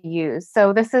pleasure to use.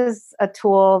 So this is a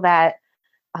tool that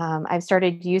I've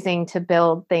started using to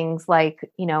build things like,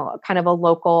 kind of a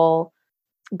local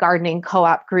gardening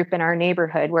co-op group in our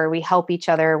neighborhood where we help each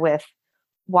other with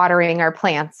watering our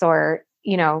plants or,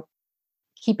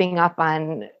 keeping up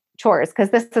on chores. Because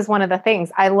this is one of the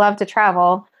things I love to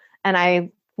travel,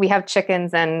 and we have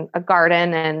chickens and a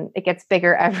garden, and it gets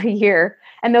bigger every year.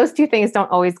 And those two things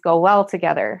don't always go well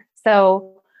together.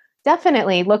 So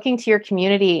definitely looking to your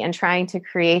community and trying to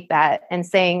create that and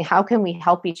saying, how can we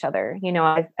help each other?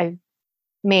 I've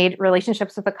made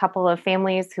relationships with a couple of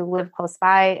families who live close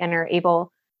by and are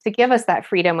able to give us that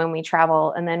freedom when we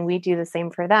travel. And then we do the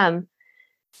same for them.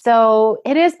 So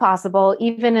it is possible,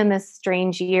 even in this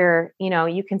strange year,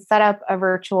 you can set up a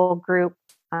virtual group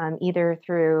either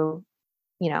through,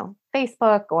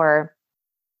 Facebook or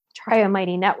try a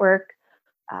Mighty Network.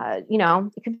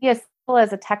 It could be as simple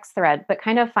as a text thread, but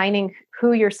kind of finding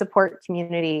who your support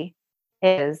community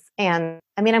is. And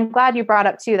I'm glad you brought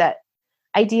up too that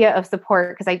idea of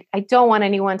support, because I don't want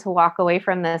anyone to walk away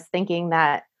from this thinking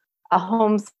that a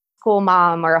homeschool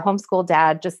mom or a homeschool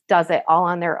dad just does it all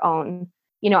on their own.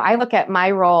 I look at my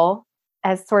role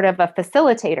as sort of a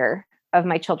facilitator of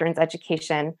my children's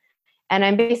education, and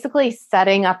I'm basically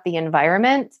setting up the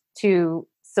environment to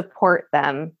support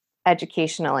them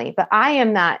educationally. But I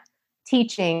am not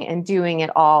teaching and doing it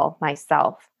all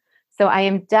myself. So I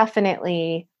am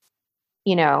definitely,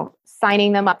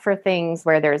 signing them up for things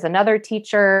where there's another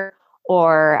teacher,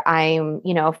 or I'm,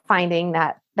 finding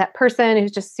that person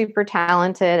who's just super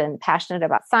talented and passionate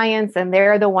about science, and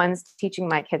they're the ones teaching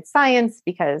my kids science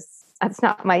because that's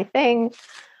not my thing.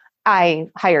 I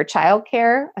hire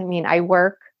childcare. I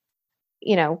work,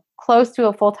 close to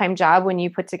a full-time job when you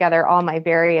put together all my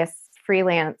various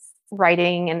freelance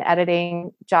writing and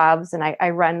editing jobs. And I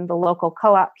run the local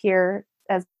co-op here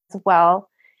as well.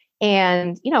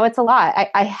 And, it's a lot.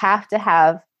 I have to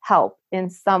have help in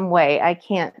some way. I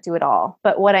can't do it all.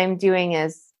 But what I'm doing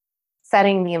is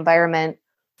setting the environment,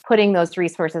 putting those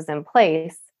resources in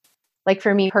place. Like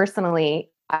for me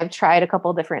personally, I've tried a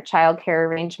couple different childcare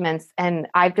arrangements, and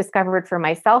I've discovered for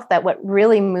myself that what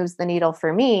really moves the needle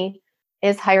for me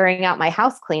is hiring out my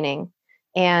house cleaning.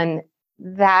 And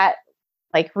that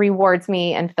like rewards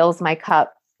me and fills my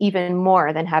cup even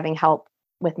more than having help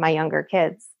with my younger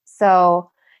kids. So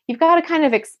you've got to kind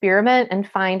of experiment and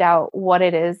find out what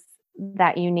it is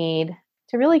that you need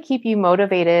to really keep you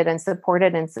motivated and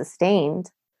supported and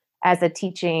sustained as a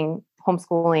teaching,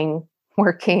 homeschooling,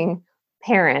 working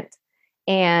parent.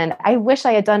 And I wish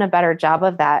I had done a better job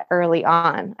of that early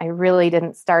on. I really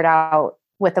didn't start out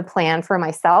with a plan for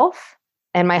myself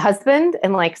and my husband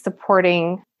and like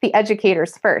supporting the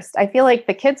educators first. I feel like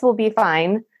the kids will be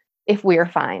fine if we're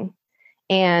fine.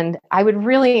 And I would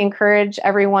really encourage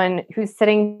everyone who's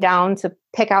sitting down to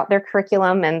pick out their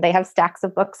curriculum, and they have stacks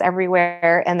of books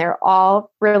everywhere and they're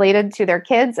all related to their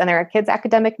kids and their kids'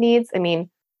 academic needs. I mean,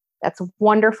 that's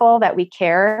wonderful that we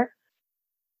care,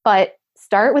 but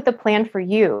start with a plan for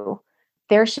you.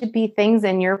 There should be things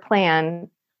in your plan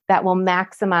that will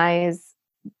maximize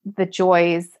the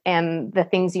joys and the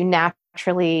things you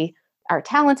naturally are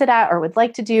talented at or would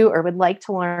like to do or would like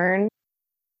to learn.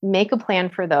 Make a plan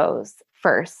for those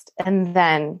first, and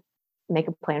then make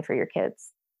a plan for your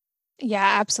kids.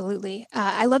 Yeah, absolutely.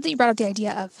 I love that you brought up the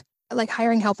idea of like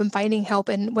hiring help and finding help,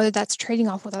 and whether that's trading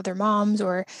off with other moms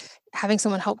or having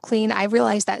someone help clean. I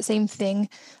realized that same thing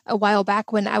a while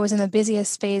back when I was in the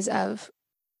busiest phase of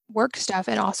work stuff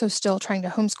and also still trying to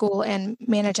homeschool and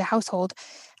manage a household.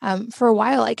 For a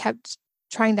while, I kept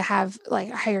trying to have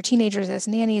like hire teenagers as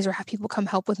nannies or have people come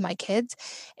help with my kids.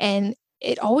 And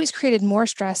it always created more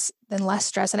stress than less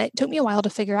stress. And it took me a while to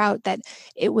figure out that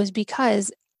it was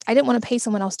because I didn't want to pay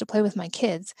someone else to play with my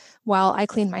kids while I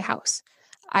cleaned my house.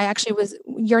 I actually was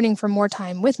yearning for more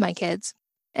time with my kids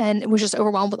and was just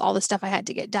overwhelmed with all the stuff I had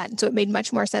to get done. So it made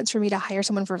much more sense for me to hire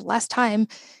someone for less time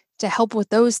to help with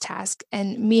those tasks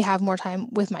and me have more time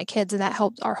with my kids. And that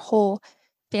helped our whole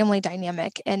family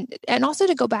dynamic. And also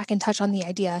to go back and touch on the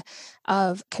idea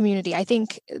of community. I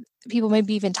think people may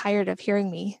be even tired of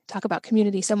hearing me talk about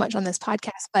community so much on this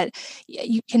podcast, but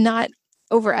you cannot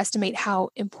overestimate how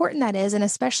important that is. And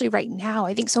especially right now,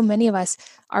 I think so many of us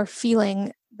are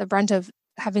feeling the brunt of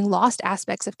having lost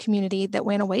aspects of community that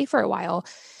went away for a while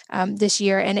this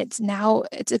year. And it's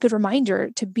a good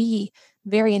reminder to be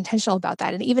very intentional about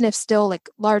that. And even if still like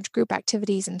large group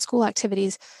activities and school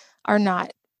activities are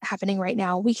not happening right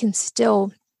now, we can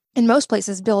still, in most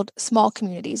places, build small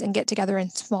communities and get together in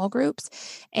small groups.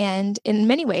 And in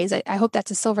many ways, I hope that's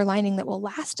a silver lining that will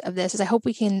last of this, is I hope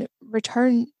we can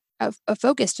return a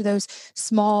focus to those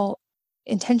small,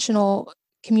 intentional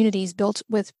communities built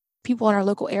with people in our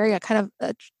local area, kind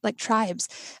of like tribes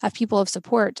of people of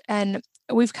support. And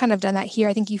we've kind of done that here.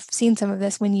 I think you've seen some of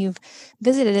this when you've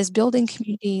visited, is building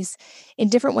communities in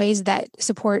different ways that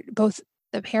support both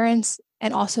the parents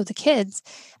and also the kids.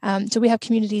 So we have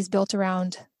communities built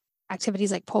around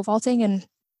activities like pole vaulting, and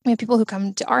we have people who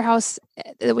come to our house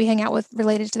that we hang out with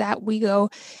related to that. We go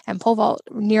and pole vault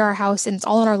near our house, and it's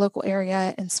all in our local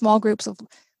area in small groups of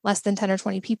less than 10 or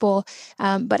 20 people.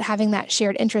 But having that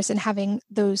shared interest and having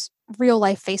those real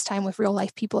life FaceTime with real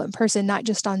life people in person, not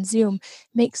just on Zoom,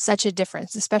 makes such a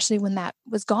difference, especially when that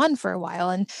was gone for a while.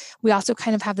 And we also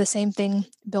kind of have the same thing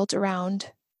built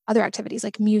around other activities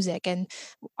like music and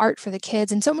art for the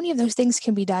kids. And so many of those things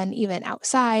can be done even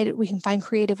outside. We can find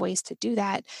creative ways to do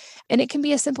that. And it can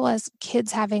be as simple as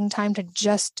kids having time to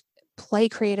just play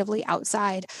creatively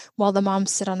outside while the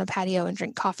moms sit on a patio and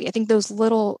drink coffee. I think those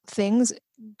little things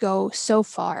go so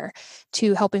far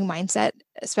to helping mindset,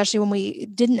 especially when we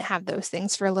didn't have those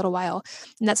things for a little while.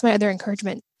 And that's my other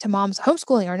encouragement to moms,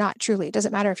 homeschooling or not, truly, it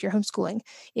doesn't matter if you're homeschooling,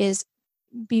 is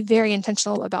be very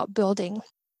intentional about building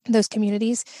those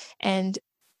communities and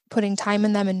putting time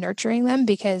in them and nurturing them,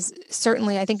 because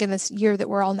certainly I think in this year that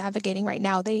we're all navigating right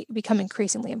now, they become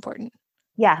increasingly important.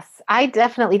 Yes, I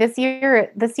definitely, this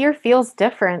year feels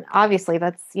different. Obviously,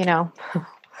 that's,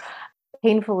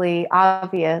 painfully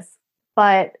obvious,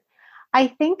 but I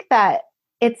think that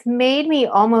it's made me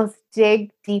almost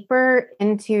dig deeper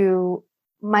into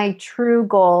my true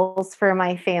goals for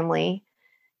my family.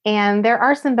 And there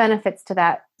are some benefits to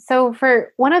that. So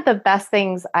for one of the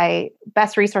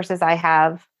best resources I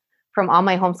have from all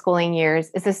my homeschooling years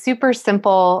is a super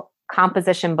simple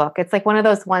composition book. It's like one of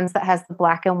those ones that has the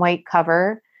black and white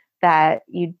cover that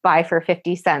you'd buy for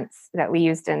 50 cents that we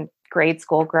used in grade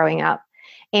school growing up.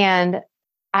 And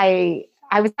I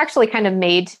was actually kind of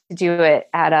made to do it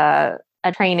at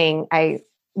a training.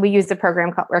 We used a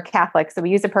program called, we're Catholic, so we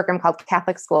used a program called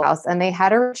Catholic Schoolhouse, and they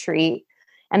had a retreat,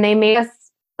 and they made us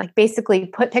like basically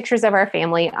put pictures of our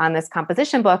family on this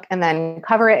composition book and then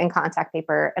cover it in contact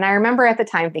paper. And I remember at the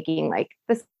time thinking like,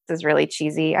 this is really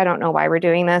cheesy. I don't know why we're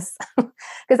doing this,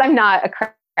 because I'm not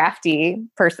a crafty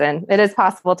person. It is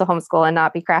possible to homeschool and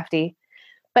not be crafty.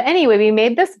 But anyway, we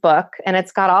made this book and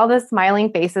it's got all the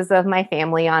smiling faces of my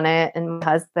family on it and my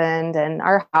husband and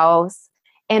our house.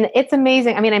 And it's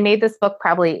amazing. I mean, I made this book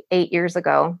probably 8 years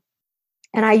ago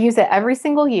and I use it every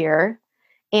single year.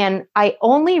 And I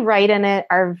only write in it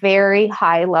our very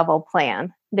high level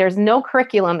plan. There's no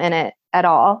curriculum in it at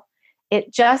all.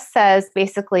 It just says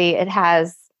basically it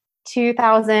has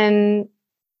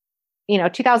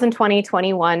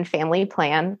 2020-21 family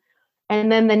plan. And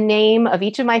then the name of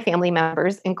each of my family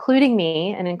members, including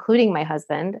me and including my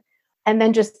husband, and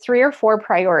then just 3 or 4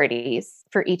 priorities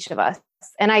for each of us.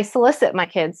 And I solicit my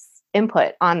kids'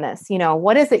 input on this.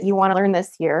 What is it you want to learn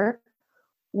this year?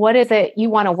 What is it you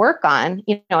want to work on?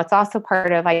 It's also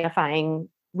part of identifying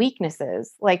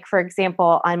weaknesses. Like, for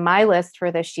example, on my list for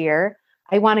this year,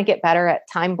 I want to get better at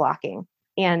time blocking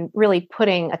and really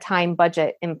putting a time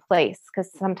budget in place,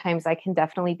 because sometimes I can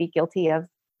definitely be guilty of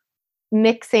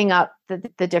mixing up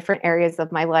the different areas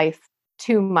of my life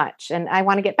too much. And I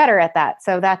want to get better at that.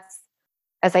 So that's,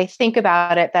 as I think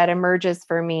about it, that emerges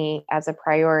for me as a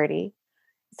priority.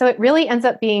 So it really ends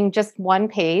up being just one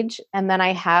page. And then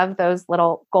I have those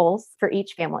little goals for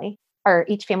each family or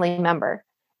each family member.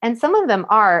 And some of them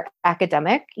are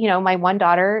academic. My one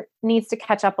daughter needs to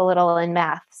catch up a little in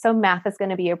math. So math is going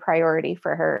to be a priority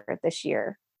for her this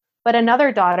year. But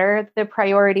another daughter, the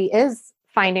priority is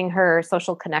finding her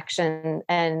social connection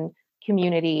and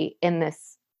community in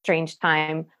this strange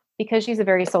time because she's a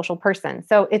very social person.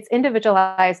 So it's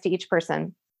individualized to each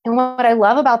person. And what I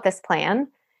love about this plan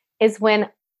is when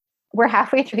we're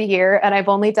halfway through the year and I've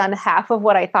only done half of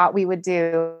what I thought we would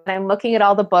do, and I'm looking at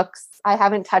all the books I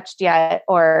haven't touched yet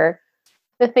or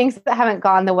the things that haven't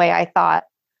gone the way I thought,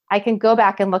 I can go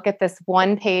back and look at this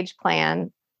one-page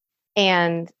plan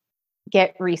and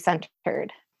get recentered.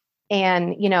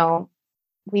 And,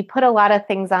 we put a lot of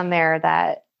things on there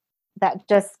that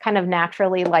just kind of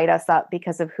naturally light us up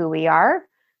because of who we are.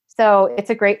 So it's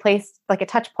a great place, like a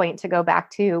touch point to go back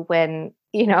to when,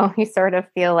 you sort of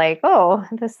feel like, oh,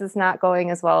 this is not going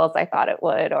as well as I thought it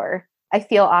would, or I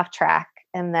feel off track.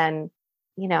 And then,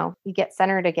 you get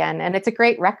centered again. And it's a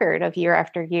great record of year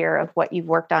after year of what you've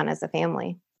worked on as a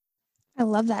family. I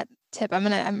love that tip.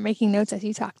 I'm making notes as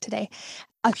you talk today.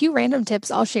 A few random tips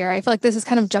I'll share. I feel like this is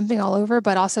kind of jumping all over,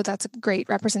 but also that's a great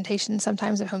representation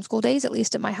sometimes of homeschool days, at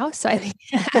least at my house. So I think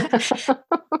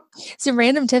some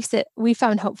random tips that we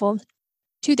found helpful.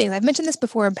 2 things. I've mentioned this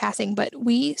before in passing, but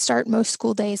we start most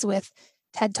school days with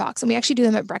TED Talks, and we actually do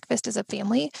them at breakfast as a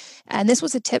family. And this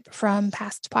was a tip from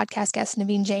past podcast guest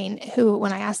Naveen Jain, who,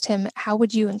 when I asked him, how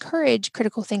would you encourage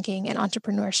critical thinking and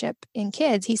entrepreneurship in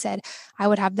kids? He said, I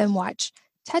would have them watch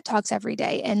TED Talks every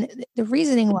day. And the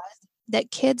reasoning was that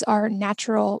kids are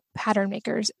natural pattern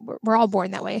makers. We're all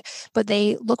born that way, but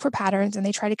they look for patterns and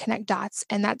they try to connect dots.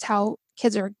 And that's how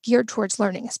kids are geared towards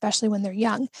learning, especially when they're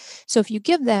young. So if you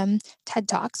give them TED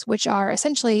Talks, which are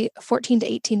essentially 14 to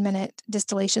 18-minute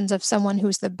distillations of someone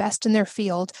who's the best in their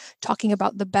field, talking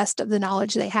about the best of the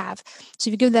knowledge they have. So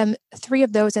if you give them 3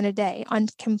 of those in a day on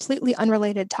completely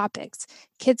unrelated topics,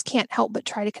 kids can't help but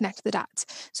try to connect the dots.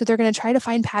 So they're going to try to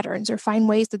find patterns or find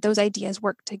ways that those ideas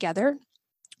work together,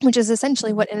 which is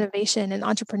essentially what innovation and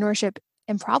entrepreneurship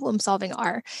and problem solving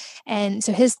are. And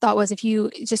so his thought was, if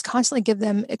you just constantly give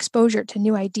them exposure to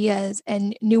new ideas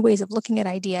and new ways of looking at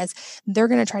ideas, they're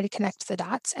going to try to connect the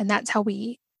dots. And that's how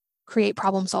we create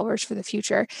problem solvers for the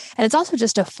future. And it's also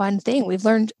just a fun thing. We've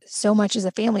learned so much as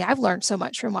a family. I've learned so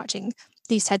much from watching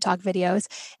these TED Talk videos,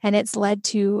 and it's led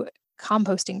to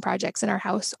composting projects in our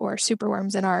house or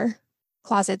superworms in our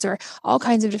closets or all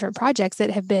kinds of different projects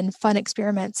that have been fun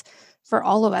experiments for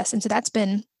all of us. And so that's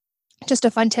been just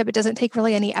a fun tip. It doesn't take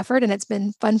really any effort, and it's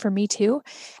been fun for me too.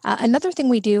 Another thing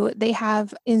we do, they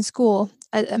have in school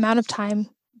an amount of time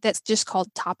that's just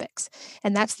called topics.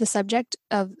 And that's the subject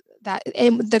of that.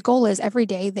 And the goal is every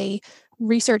day they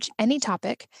research any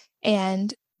topic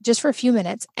and just for a few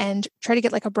minutes and try to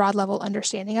get like a broad level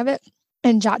understanding of it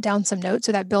and jot down some notes.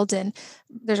 So that builds in,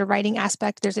 there's a writing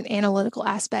aspect, there's an analytical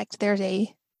aspect, there's an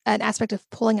aspect of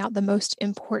pulling out the most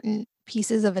important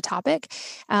pieces of a topic.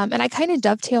 And I kind of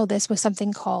dovetail this with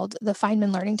something called the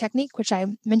Feynman learning technique, which I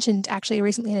mentioned actually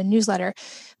recently in a newsletter.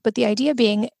 But the idea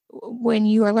being, when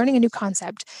you are learning a new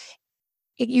concept,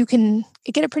 you can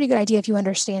get a pretty good idea if you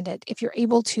understand it, if you're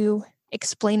able to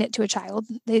explain it to a child.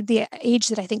 The age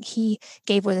that I think he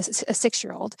gave was a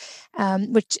 6-year-old,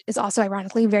 which is also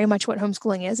ironically very much what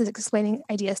homeschooling is explaining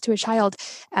ideas to a child.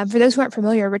 For those who aren't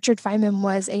familiar, Richard Feynman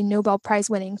was a Nobel Prize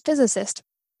winning physicist.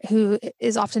 who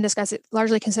is often discussed,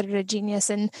 largely considered a genius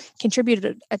and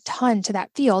contributed a ton to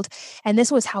that field. And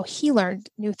this was how he learned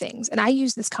new things. And I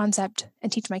use this concept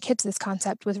and teach my kids this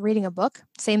concept with reading a book.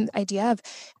 Same idea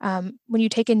of when you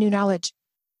take in new knowledge,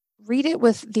 read it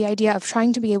with the idea of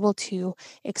trying to be able to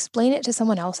explain it to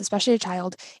someone else, especially a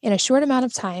child, in a short amount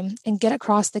of time and get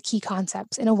across the key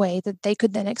concepts in a way that they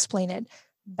could then explain it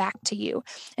back to you.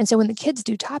 And so when the kids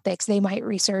do topics, they might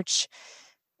research,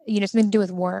 something to do with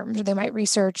worms, or they might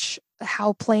research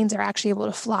how planes are actually able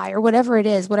to fly, or whatever it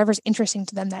is, whatever's interesting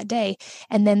to them that day.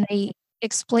 And then they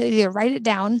either write it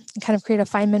down and kind of create a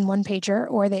Feynman one pager,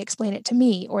 or they explain it to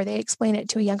me, or they explain it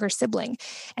to a younger sibling.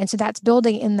 And so that's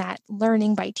building in that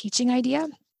learning by teaching idea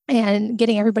and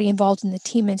getting everybody involved in the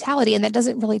team mentality. And that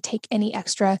doesn't really take any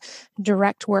extra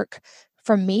direct work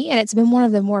from me. And it's been one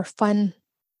of the more fun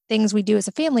things we do as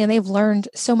a family. And they've learned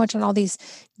so much on all these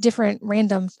different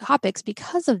random topics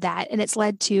because of that. And it's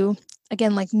led to,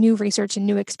 again, like new research and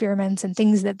new experiments and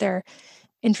things that they're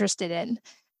interested in.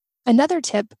 Another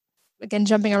tip, again,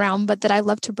 jumping around, but that I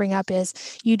love to bring up is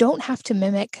you don't have to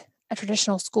mimic a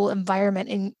traditional school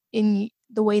environment in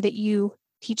the way that you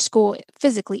teach school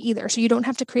physically either. So you don't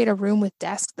have to create a room with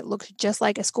desks that looks just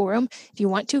like a schoolroom. If you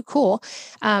want to, cool.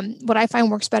 What I find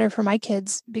works better for my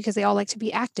kids, because they all like to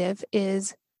be active,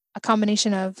 is a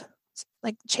combination of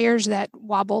like chairs that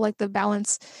wobble, like the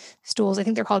balance stools. I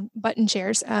think they're called button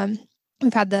chairs.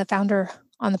 We've had the founder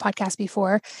on the podcast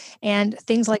before, and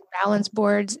things like balance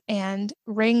boards and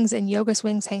rings and yoga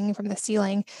swings hanging from the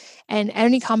ceiling, and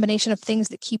any combination of things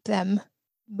that keep them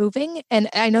moving. And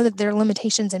I know that there are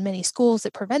limitations in many schools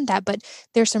that prevent that, but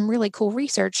there's some really cool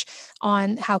research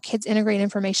on how kids integrate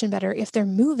information better if they're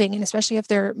moving, and especially if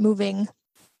they're moving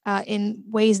in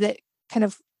ways that kind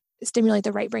of stimulate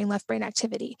the right brain, left brain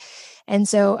activity. And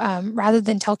so rather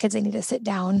than tell kids they need to sit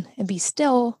down and be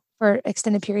still for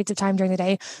extended periods of time during the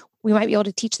day, we might be able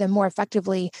to teach them more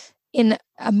effectively in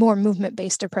a more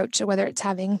movement-based approach. So whether it's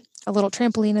having a little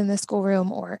trampoline in the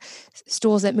schoolroom, or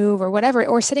stools that move, or whatever,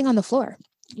 or sitting on the floor.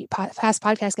 Past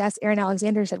podcast guest Aaron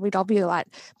Alexander said we'd all be a lot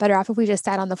better off if we just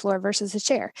sat on the floor versus a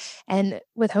chair. And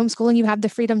with homeschooling, you have the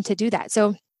freedom to do that.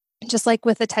 So just like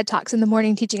with the TED Talks in the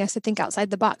morning, teaching us to think outside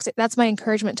the box, that's my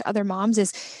encouragement to other moms,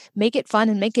 is make it fun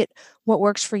and make it what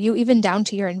works for you, even down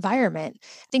to your environment.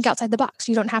 Think outside the box.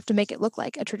 You don't have to make it look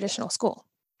like a traditional school.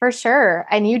 For sure.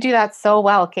 And you do that so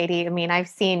well, Katie. I mean, I've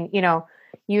seen,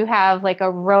 you have like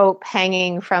a rope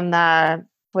hanging from the,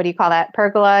 what do you call that,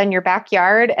 pergola in your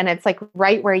backyard. And it's like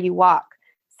right where you walk.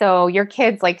 So your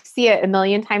kids like see it a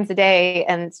million times a day.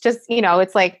 And it's just,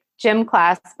 it's like gym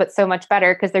class, but so much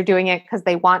better because they're doing it because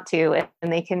they want to,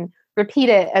 and they can repeat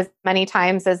it as many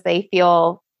times as they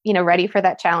feel, ready for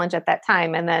that challenge at that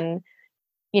time. And then,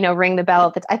 ring the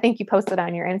bell I think you posted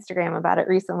on your Instagram about it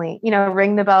recently,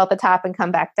 ring the bell at the top and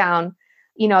come back down,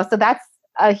 so that's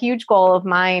a huge goal of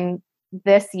mine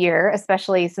this year,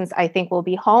 especially since I think we'll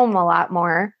be home a lot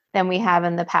more than we have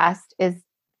in the past, is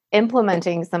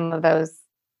implementing some of those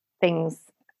things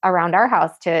around our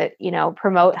house to,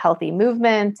 promote healthy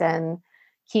movement and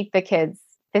keep the kids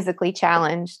physically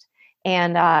challenged.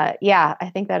 And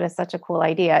I think that is such a cool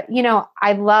idea.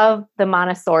 I love the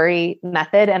Montessori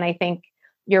method. And I think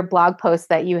your blog post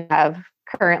that you have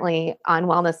currently on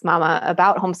Wellness Mama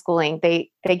about homeschooling,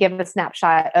 they give a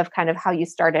snapshot of kind of how you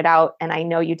started out. And I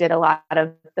know you did a lot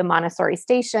of the Montessori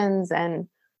stations and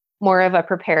more of a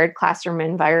prepared classroom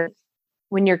environment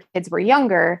when your kids were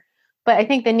younger. But I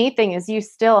think the neat thing is you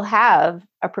still have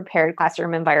a prepared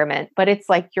classroom environment, but it's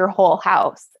like your whole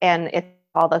house. And it's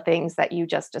all the things that you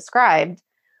just described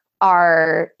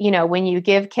are, when you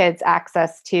give kids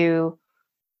access to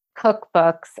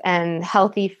cookbooks and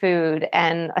healthy food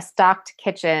and a stocked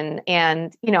kitchen,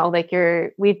 and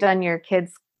we've done your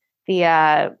kids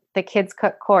the kids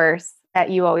cook course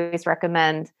that you always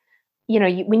recommend.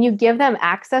 When you give them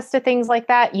access to things like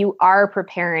that, you are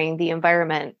preparing the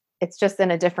environment. It's just in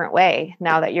a different way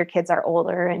now that your kids are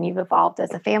older and you've evolved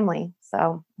as a family.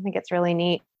 So I think it's really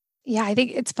neat. Yeah, I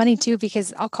think it's funny too,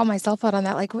 because I'll call myself out on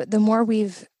that. Like the more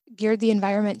we've geared the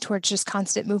environment towards just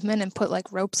constant movement and put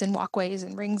like ropes in walkways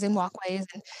and rings in walkways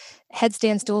and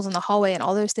headstand stools in the hallway and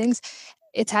all those things,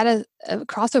 it's had a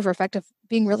crossover effect of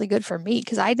being really good for me,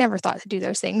 because I'd never thought to do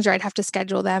those things, or I'd have to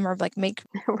schedule them or like make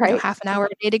right. Half an hour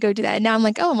a day to go do that. And now I'm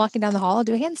like, I'm walking down the hall, I'll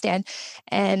do a handstand.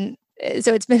 And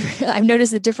so it's been, I've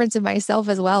noticed the difference in myself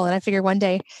as well. And I figure one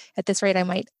day at this rate, I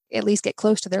might at least get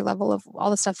close to their level of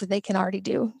all the stuff that they can already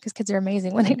do, because kids are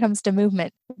amazing when it comes to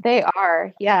movement. They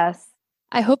are. Yes.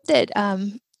 I hope that,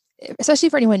 especially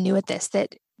for anyone new at this,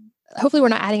 that hopefully we're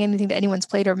not adding anything to anyone's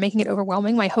plate or making it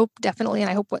overwhelming. My hope definitely, and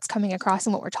I hope what's coming across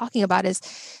and what we're talking about, is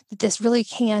that this really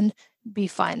can be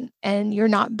fun, and you're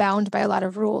not bound by a lot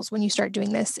of rules when you start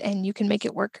doing this, and you can make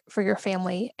it work for your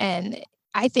family. And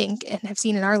I think, and have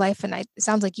seen in our life, and it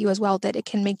sounds like you as well, that it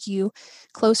can make you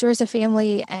closer as a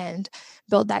family and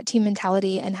build that team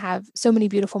mentality and have so many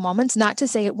beautiful moments. Not to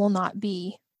say it will not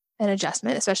be an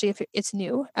adjustment, especially if it's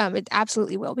new. It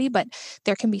absolutely will be, but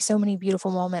there can be so many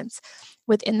beautiful moments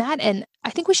within that. And I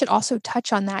think we should also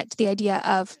touch on that, the idea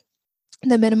of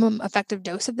the minimum effective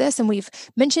dose of this. And we've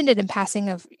mentioned it in passing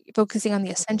of focusing on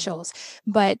the essentials,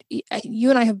 but you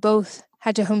and I have both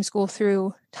had to homeschool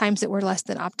through times that were less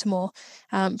than optimal.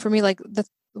 For me, like the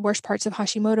worst parts of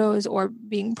Hashimoto's or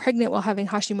being pregnant while having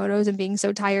Hashimoto's and being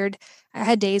so tired. I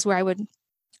had days where I would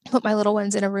put my little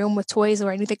ones in a room with toys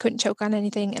where I knew they couldn't choke on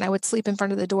anything, and I would sleep in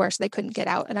front of the door so they couldn't get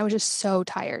out. And I was just so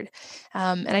tired.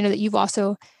 And I know that you've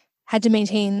also had to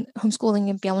maintain homeschooling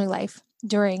and family life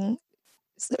during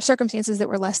circumstances that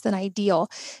were less than ideal.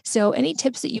 So any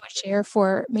tips that you would share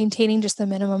for maintaining just the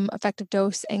minimum effective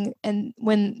dose and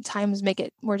when times make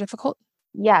it more difficult?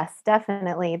 Yes,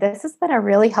 definitely. This has been a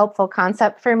really helpful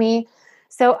concept for me.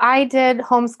 So I did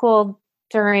homeschool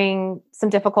during some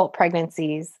difficult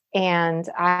pregnancies, and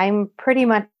I'm pretty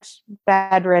much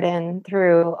bedridden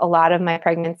through a lot of my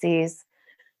pregnancies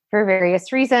for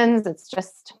various reasons. It's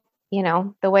just,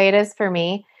 the way it is for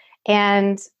me.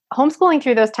 And homeschooling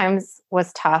through those times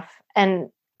was tough. And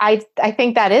I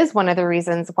think that is one of the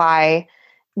reasons why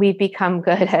we've become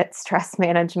good at stress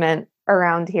management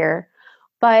around here.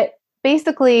 But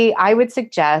basically, I would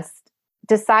suggest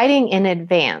deciding in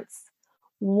advance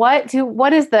what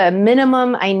is the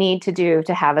minimum I need to do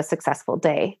to have a successful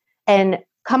day, and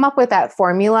come up with that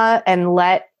formula and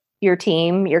let your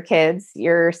team, your kids,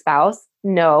 your spouse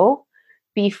know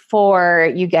before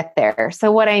you get there.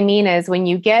 So what I mean is, when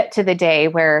you get to the day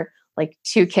where like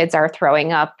 2 kids are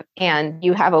throwing up and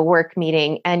you have a work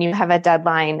meeting and you have a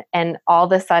deadline, and all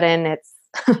of a sudden it's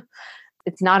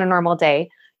it's not a normal day,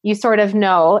 you sort of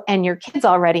know, and your kids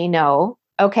already know,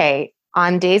 okay,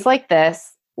 on days like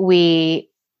this, we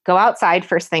go outside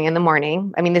first thing in the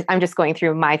morning. I mean, I'm just going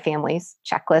through my family's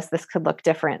checklist. This could look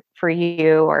different for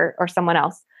you or someone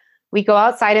else. We go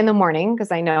outside in the morning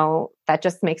because I know that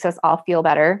just makes us all feel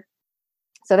better.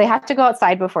 So they have to go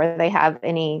outside before they have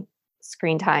any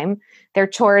screen time. Their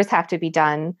chores have to be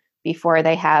done before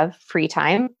they have free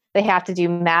time. They have to do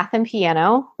math and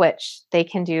piano, which they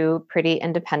can do pretty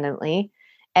independently.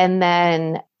 And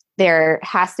then there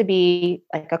has to be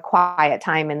like a quiet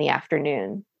time in the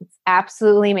afternoon. It's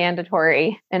absolutely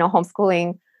mandatory in a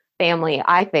homeschooling family,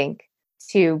 I think,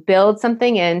 to build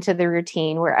something into the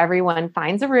routine where everyone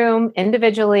finds a room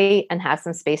individually and has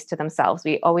some space to themselves.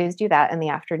 We always do that in the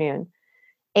afternoon.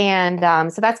 And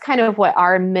so that's kind of what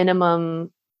our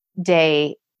minimum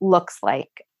day looks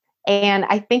like. And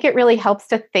I think it really helps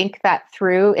to think that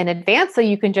through in advance, so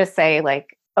you can just say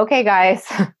like, okay, guys,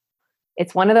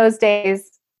 it's one of those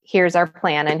days. Here's our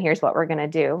plan and here's what we're going to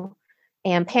do.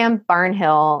 And Pam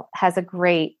Barnhill has a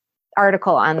great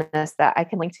article on this that I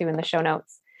can link to in the show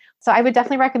notes. So I would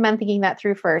definitely recommend thinking that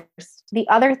through first. The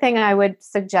other thing I would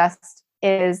suggest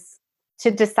is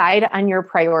to decide on your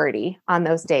priority on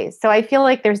those days. So I feel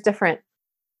like there's different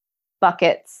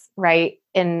buckets, right,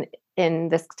 in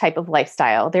this type of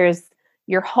lifestyle. There's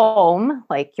your home,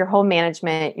 like your home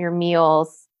management, your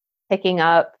meals, picking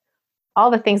up, all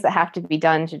the things that have to be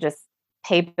done to just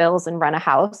pay bills and run a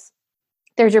house.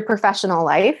 There's your professional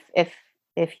life if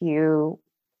you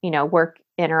work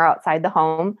in or outside the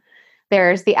home.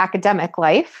 There's the academic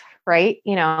life, right?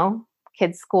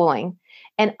 Kids schooling.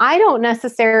 And I don't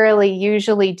necessarily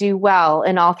usually do well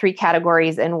in all 3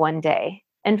 categories in one day.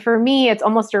 And for me, it's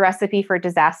almost a recipe for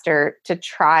disaster to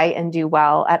try and do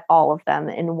well at all of them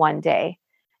in one day.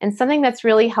 And something that's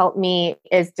really helped me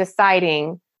is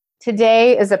deciding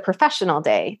today is a professional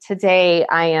day. Today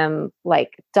I am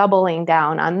like doubling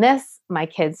down on this. My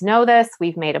kids know this.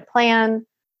 We've made a plan.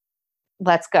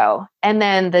 Let's go. And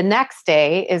then the next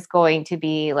day is going to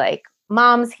be like,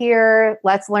 mom's here.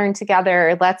 Let's learn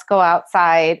together. Let's go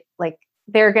outside. Like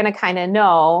they're going to kind of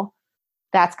know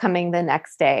that's coming the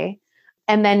next day.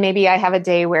 And then maybe I have a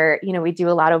day where, we do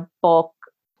a lot of bulk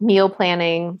meal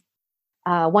planning.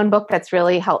 One book that's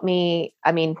really helped me,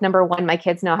 number one, my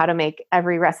kids know how to make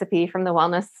every recipe from the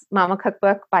Wellness Mama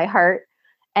Cookbook by heart.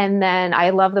 And then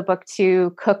I love the book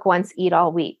too, Cook Once, Eat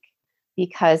All Week,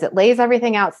 because it lays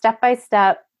everything out step by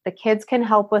step. The kids can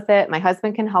help with it. My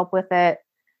husband can help with it.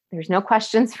 There's no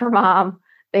questions for mom.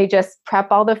 They just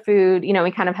prep all the food.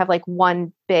 We kind of have like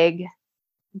one big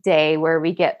day where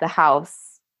we get the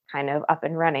house kind of up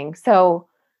and running. So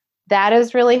that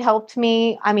has really helped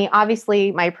me.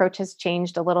 Obviously my approach has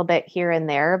changed a little bit here and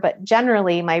there, but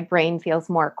generally my brain feels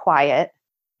more quiet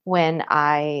when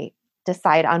I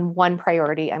decide on one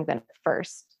priority I'm going to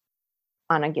first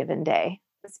on a given day,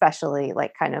 especially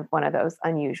like kind of one of those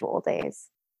unusual days.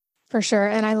 For sure.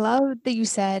 And I love that you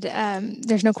said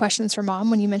there's no questions for mom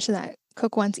when you mentioned that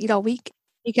cook once, eat all week,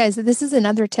 because this is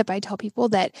another tip I tell people,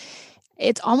 that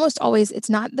it's almost always, it's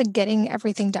not the getting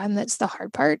everything done that's the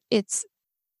hard part. It's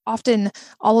often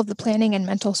all of the planning and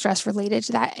mental stress related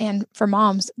to that. And for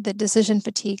moms, the decision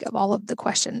fatigue of all of the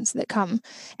questions that come.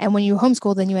 And when you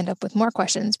homeschool, then you end up with more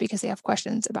questions because they have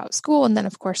questions about school. And then,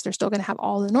 of course, they're still going to have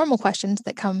all the normal questions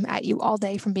that come at you all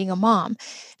day from being a mom.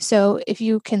 So if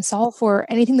you can solve for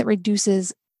anything that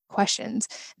reduces questions,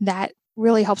 that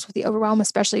really helps with the overwhelm,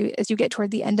 especially as you get toward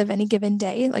the end of any given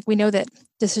day. Like, we know that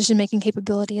decision-making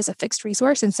capability is a fixed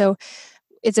resource. And so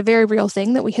it's a very real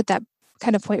thing that we hit that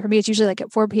kind of point. For me, it's usually like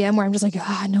at 4 p.m. where I'm just like,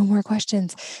 no more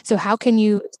questions. So how can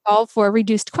you solve for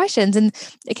reduced questions? And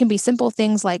it can be simple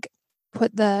things like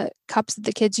put the cups that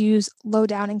the kids use low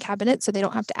down in cabinets so they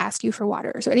don't have to ask you for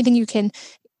water. So anything you can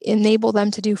enable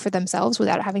them to do for themselves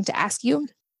without having to ask you.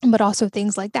 But also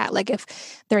things like that, like if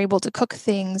they're able to cook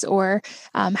things, or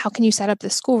how can you set up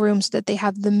the schoolroom so that they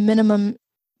have the minimum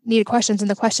needed questions, and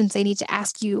the questions they need to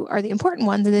ask you are the important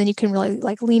ones, and then you can really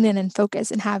like lean in and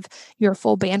focus and have your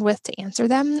full bandwidth to answer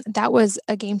them. That was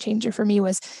a game changer for me,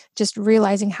 was just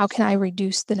realizing how can I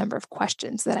reduce the number of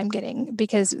questions that I'm getting,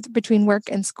 because between work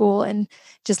and school and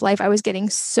just life, I was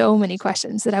getting so many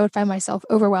questions that I would find myself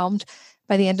overwhelmed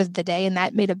by the end of the day, and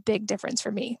that made a big difference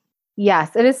for me.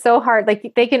 Yes, it is so hard.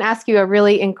 Like, they can ask you a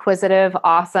really inquisitive,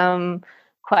 awesome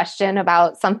question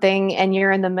about something, and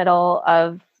you're in the middle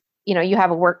of, you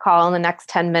have a work call in the next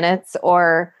 10 minutes,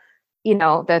 or,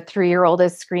 the 3-year-old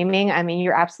is screaming. I mean,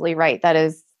 you're absolutely right. That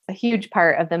is a huge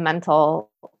part of the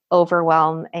mental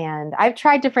overwhelm. And I've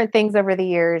tried different things over the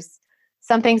years.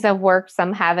 Some things have worked,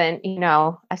 some haven't.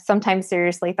 I've sometimes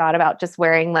seriously thought about just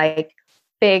wearing like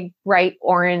big bright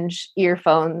orange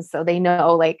earphones so they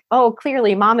know like, oh,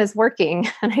 clearly mom is working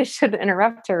and I shouldn't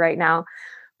interrupt her right now.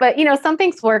 But, some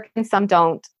things work and some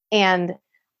don't. And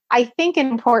I think an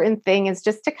important thing is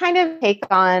just to kind of take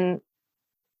on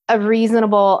a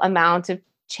reasonable amount of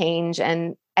change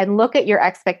and look at your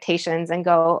expectations and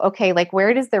go, okay, like,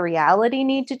 where does the reality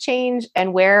need to change,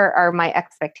 and where are my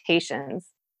expectations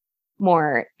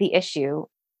more the issue?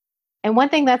 And one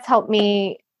thing that's helped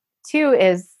me too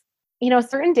is,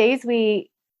 certain days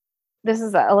this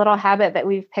is a little habit that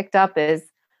we've picked up, is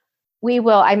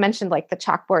I mentioned like the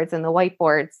chalkboards and the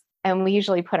whiteboards, and we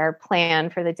usually put our plan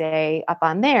for the day up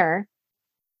on there.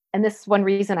 And this is one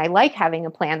reason I like having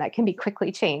a plan that can be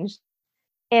quickly changed,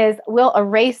 is we'll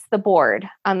erase the board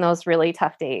on those really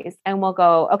tough days. And we'll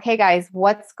go, okay, guys,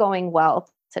 what's going well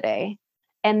today?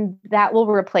 And that will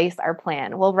replace our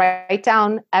plan. We'll write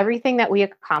down everything that we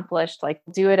accomplished, like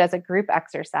do it as a group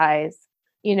exercise.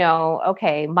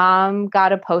 Okay, mom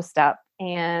got a post up,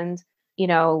 and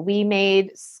we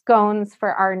made scones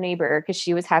for our neighbor because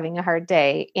she was having a hard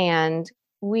day. And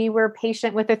we were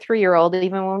patient with a 3-year-old,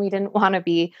 even when we didn't want to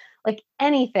be. Like,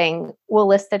 anything, we'll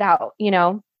list it out,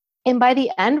 And by the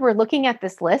end, we're looking at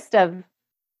this list of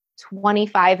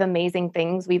 25 amazing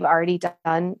things we've already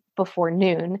done before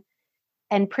noon.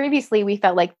 And previously, we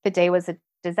felt like the day was a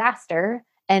disaster.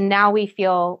 And now we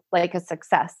feel like a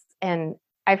success. And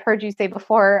I've heard you say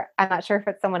before, I'm not sure if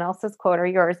it's someone else's quote or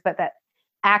yours, but that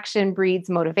action breeds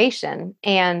motivation.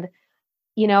 And,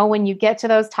 when you get to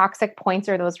those toxic points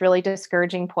or those really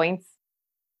discouraging points,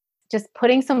 just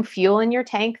putting some fuel in your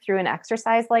tank through an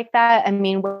exercise like that. I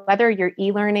mean, whether you're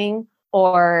e-learning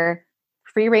or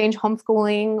free range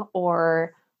homeschooling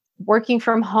or working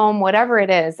from home, whatever it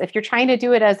is, if you're trying to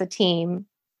do it as a team,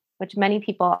 which many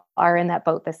people are in that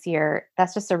boat this year,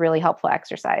 that's just a really helpful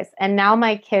exercise. And now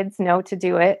my kids know to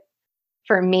do it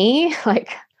for me. Like,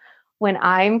 when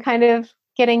I'm kind of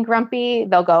getting grumpy,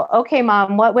 they'll go, okay,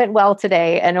 mom, what went well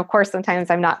today? And of course, sometimes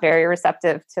I'm not very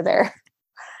receptive to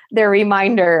their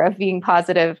reminder of being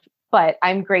positive, but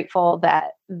I'm grateful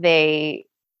that they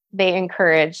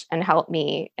encourage and help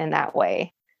me in that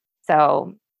way.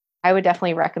 So I would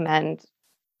definitely recommend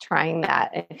trying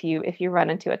that if you run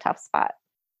into a tough spot.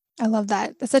 I love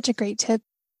that. That's such a great tip.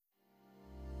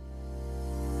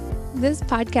 This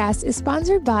podcast is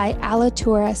sponsored by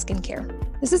Alatura Skincare.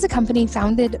 This is a company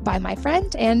founded by my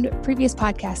friend and previous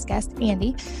podcast guest,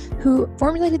 Andy, who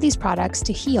formulated these products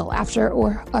to heal after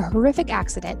a horrific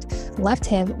accident left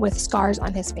him with scars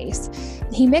on his face.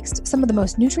 He mixed some of the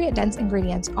most nutrient-dense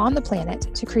ingredients on the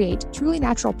planet to create truly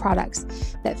natural products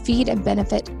that feed and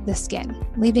benefit the skin,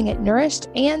 leaving it nourished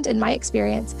and, in my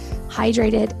experience,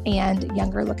 hydrated and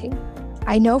younger looking.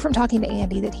 I know from talking to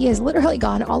Andy that he has literally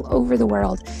gone all over the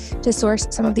world to source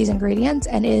some of these ingredients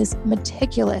and is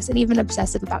meticulous and even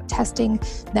obsessive about testing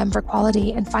them for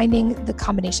quality and finding the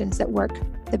combinations that work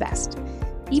the best.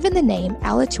 Even the name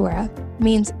Alitura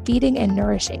means feeding and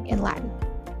nourishing in Latin,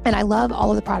 and I love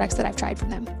all of the products that I've tried from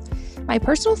them. My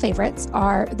personal favorites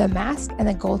are the mask and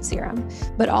the gold serum,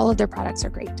 but all of their products are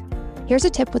great. Here's a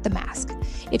tip with the mask.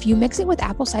 If you mix it with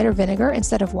apple cider vinegar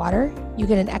instead of water, you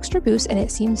get an extra boost and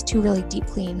it seems to really deep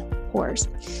clean pores.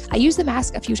 I use the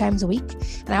mask a few times a week,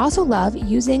 and I also love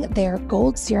using their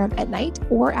gold serum at night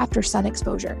or after sun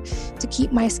exposure to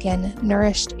keep my skin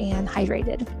nourished and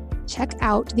hydrated. Check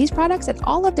out these products and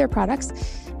all of their products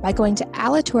by going to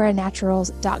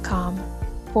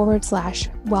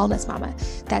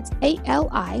alituraturals.com/wellnessmama. That's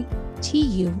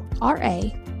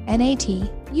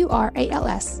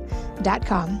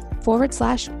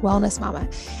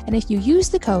ALITURANATURALS.com/wellnessmama. And if you use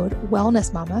the code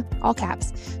wellnessmama, all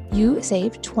caps, you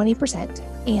save 20%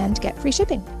 and get free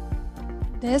shipping.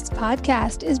 This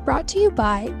podcast is brought to you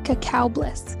by Cacao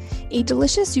Bliss, a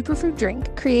delicious superfood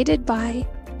drink created by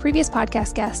previous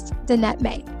podcast guest, Danette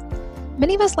May.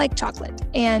 Many of us like chocolate,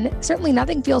 and certainly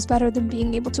nothing feels better than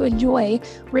being able to enjoy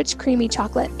rich, creamy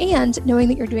chocolate and knowing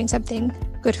that you're doing something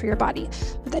good for your body.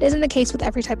 But that isn't the case with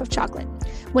every type of chocolate.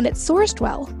 When it's sourced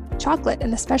well, chocolate,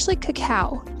 and especially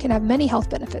cacao, can have many health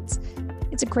benefits.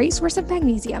 It's a great source of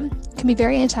magnesium, can be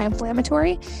very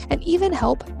anti-inflammatory, and even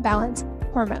help balance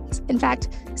hormones. In fact,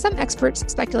 some experts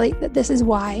speculate that this is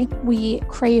why we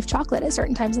crave chocolate at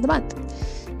certain times of the month.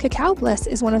 Cacao Bliss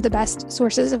is one of the best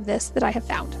sources of this that I have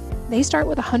found. They start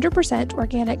with 100%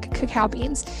 organic cacao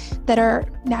beans that are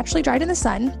naturally dried in the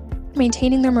sun,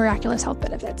 maintaining their miraculous health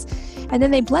benefits. And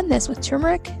then they blend this with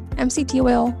turmeric, MCT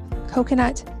oil,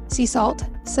 coconut, sea salt,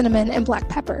 cinnamon, and black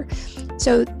pepper.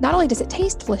 So not only does it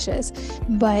taste delicious,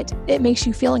 but it makes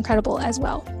you feel incredible as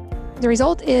well. The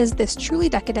result is this truly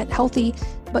decadent, healthy,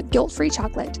 but guilt-free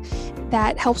chocolate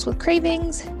that helps with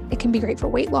cravings. It can be great for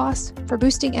weight loss, for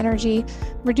boosting energy,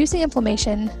 reducing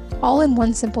inflammation, all in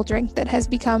one simple drink that has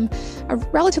become a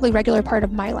relatively regular part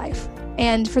of my life.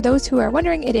 And for those who are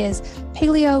wondering, it is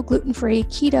paleo, gluten-free,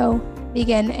 keto,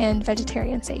 vegan, and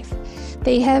vegetarian safe.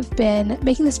 They have been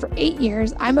making this for 8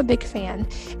 years. I'm a big fan.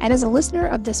 And as a listener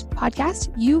of this podcast,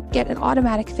 you get an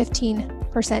automatic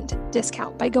 15%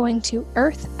 discount by going to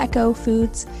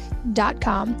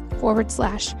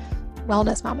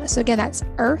earthechoFoods.com/wellnessmama. So again, that's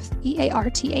Earth,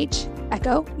 EARTH,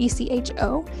 Echo,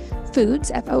 ECHO,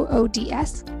 Foods,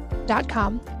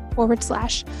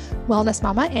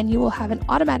 FOODS.com/wellnessmama, and you will have an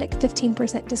automatic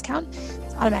 15% discount.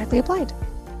 It's automatically applied.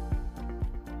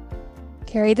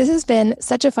 Carrie, this has been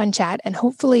such a fun chat and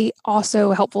hopefully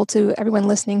also helpful to everyone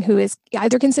listening who is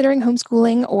either considering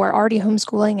homeschooling or already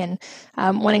homeschooling and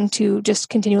wanting to just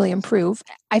continually improve.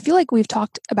 I feel like we've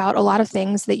talked about a lot of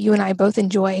things that you and I both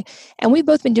enjoy, and we've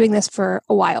both been doing this for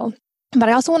a while. But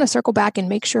I also want to circle back and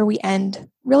make sure we end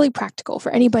really practical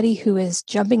for anybody who is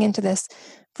jumping into this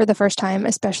for the first time,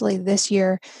 especially this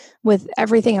year with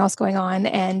everything else going on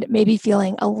and maybe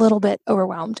feeling a little bit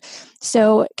overwhelmed.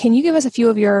 So can you give us a few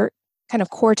of your kind of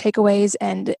core takeaways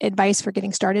and advice for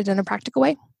getting started in a practical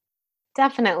way?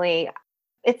 Definitely.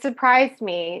 It surprised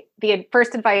me. The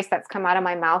first advice that's come out of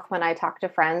my mouth when I talk to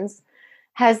friends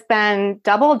has been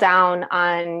double down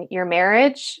on your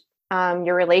marriage,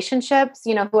 your relationships,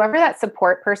 whoever that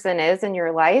support person is in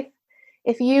your life.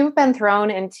 If you've been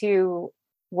thrown into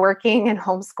working and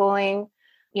homeschooling,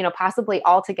 possibly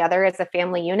all together as a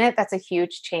family unit, that's a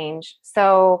huge change.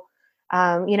 So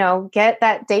get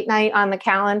that date night on the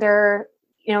calendar,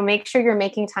 make sure you're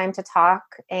making time to talk.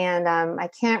 And I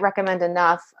can't recommend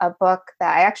enough a book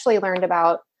that I actually learned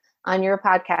about on your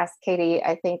podcast, Katie.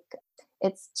 I think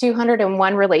it's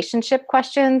 201 Relationship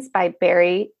Questions by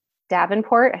Barry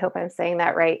Davenport. I hope I'm saying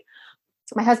that right.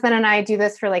 My husband and I do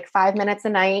this for like 5 minutes a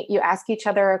night. You ask each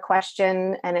other a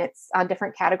question and it's on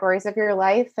different categories of your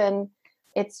life. And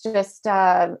it's just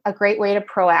a great way to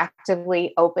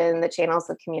proactively open the channels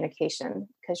of communication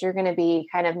because you're going to be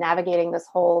kind of navigating this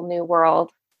whole new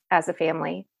world as a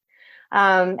family.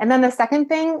 And then the second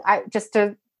thing, just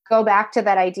to go back to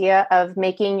that idea of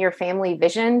making your family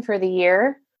vision for the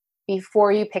year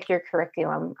before you pick your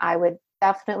curriculum, I would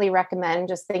definitely recommend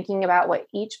just thinking about what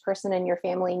each person in your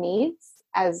family needs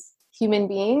as human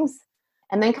beings,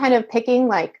 and then kind of picking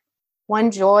like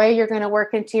one joy you're going to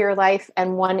work into your life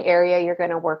and one area you're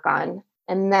going to work on,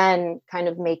 and then kind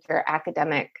of make your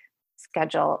academic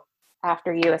schedule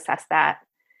after you assess that.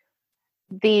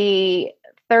 The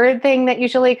third thing that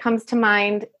usually comes to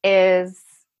mind is,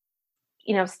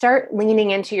 start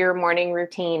leaning into your morning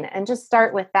routine and just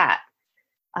start with that.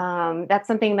 That's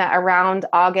something that around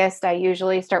August, I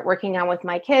usually start working on with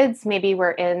my kids. Maybe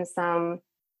we're in some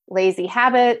lazy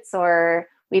habits or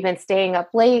we've been staying up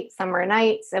late summer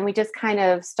nights, and we just kind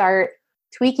of start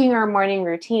tweaking our morning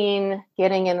routine,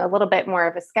 getting in a little bit more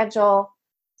of a schedule,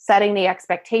 setting the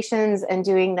expectations, and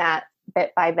doing that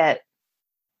bit by bit.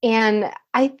 And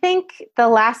I think the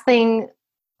last thing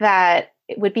that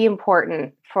would be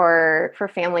important for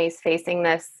families facing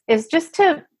this is just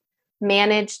to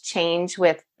manage change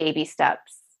with baby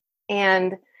steps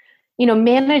and,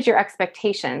 manage your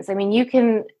expectations. I mean, you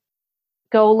can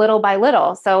go little by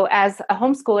little. So as a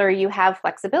homeschooler, you have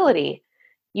flexibility.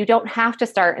 You don't have to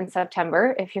start in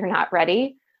September if you're not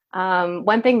ready.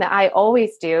 One thing that I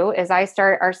always do is I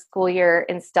start our school year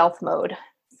in stealth mode.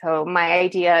 So my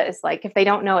idea is like, if they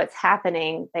don't know it's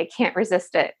happening, they can't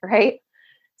resist it, right?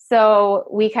 So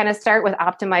we kind of start with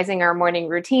optimizing our morning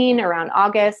routine around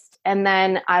August, and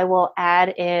then I will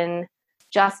add in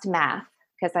just math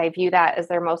because I view that as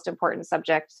their most important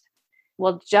subject.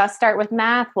 We'll just start with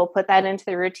math. We'll put that into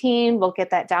the routine. We'll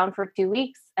get that down for 2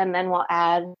 weeks, and then we'll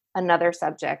add another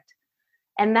subject.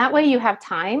 And that way you have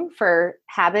time for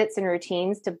habits and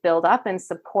routines to build up and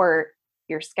support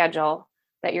your schedule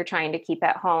that you're trying to keep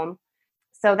at home.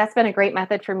 So that's been a great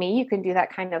method for me. You can do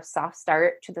that kind of soft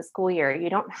start to the school year.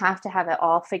 You don't have to have it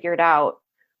all figured out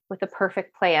with a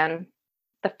perfect plan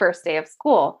the first day of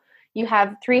school. You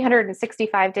have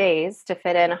 365 days to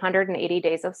fit in 180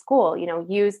 days of school.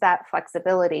 Use that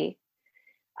flexibility.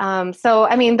 So,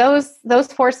 I mean, those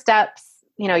 4 steps,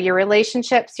 your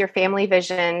relationships, your family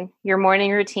vision, your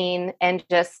morning routine, and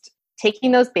just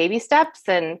taking those baby steps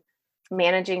and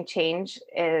managing change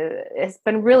has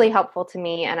been really helpful to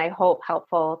me, and I hope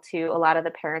helpful to a lot of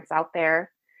the parents out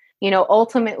there.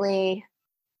 Ultimately,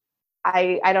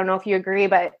 I don't know if you agree,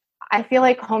 but I feel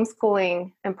like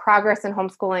homeschooling and progress in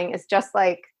homeschooling is just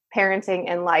like parenting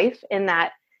in life, in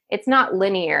that it's not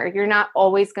linear. You're not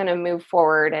always going to move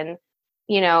forward and,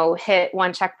 hit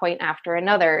one checkpoint after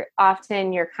another.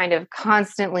 Often you're kind of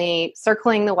constantly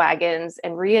circling the wagons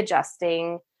and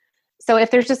readjusting. So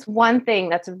if there's just one thing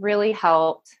that's really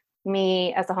helped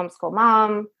me as a homeschool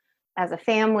mom, as a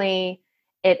family,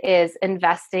 it is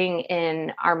investing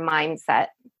in our mindset.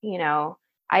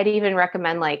 I'd even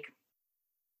recommend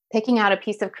picking out a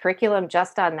piece of curriculum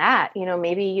just on that.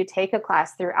 Maybe you take a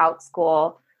class throughout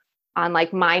school on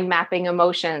mind mapping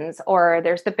emotions, or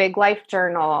there's the Big Life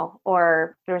Journal,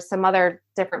 or there's some other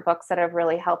different books that have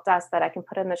really helped us that I can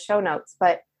put in the show notes.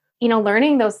 But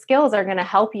learning those skills are going to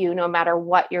help you no matter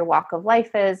what your walk of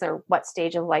life is or what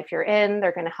stage of life you're in.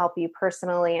 They're going to help you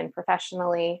personally and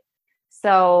professionally.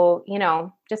 So,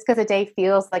 just because a day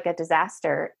feels like a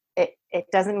disaster, it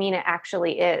doesn't mean it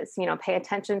actually is. Pay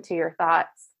attention to your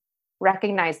thoughts,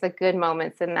 recognize the good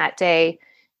moments in that day,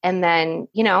 and then,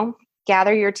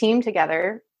 gather your team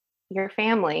together, your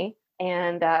family,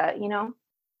 and,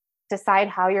 decide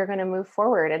how you're going to move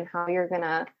forward and how you're going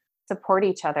to support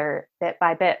each other bit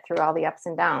by bit through all the ups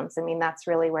and downs. I mean, that's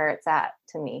really where it's at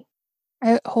to me.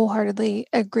 I wholeheartedly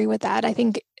agree with that. I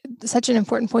think such an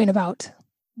important point about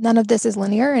none of this is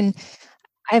linear. And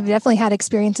I've definitely had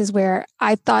experiences where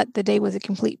I thought the day was a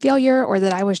complete failure or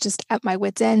that I was just at my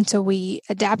wit's end. So we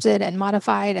adapted and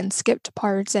modified and skipped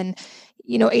parts and,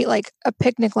 ate a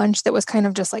picnic lunch that was kind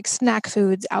of just like snack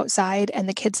foods outside, and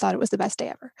the kids thought it was the best day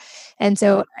ever. And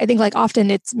so I think often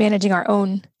it's managing our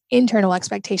own internal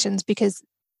expectations, because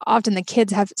often the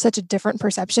kids have such a different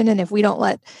perception. And if we don't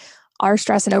let our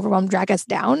stress and overwhelm drag us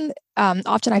down,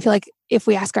 often I feel like if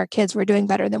we ask our kids, we're doing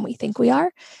better than we think we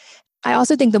are. I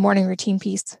also think the morning routine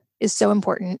piece is so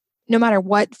important, no matter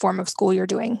what form of school you're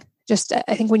doing. Just,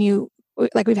 I think when you,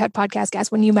 we've had podcast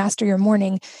guests, when you master your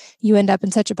morning, you end up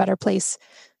in such a better place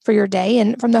for your day.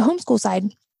 And from the homeschool side,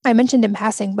 I mentioned in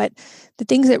passing, but the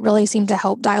things that really seem to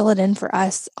help dial it in for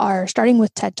us are starting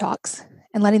with TED Talks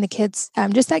and letting the kids,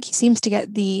 just that seems to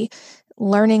get the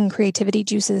learning creativity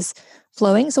juices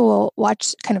flowing. So we'll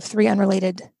watch kind of 3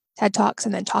 unrelated TED Talks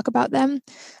and then talk about them.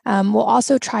 We'll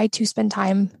also try to spend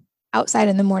time outside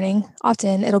in the morning.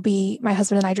 Often it'll be my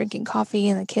husband and I drinking coffee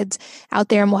and the kids out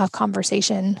there, and we'll have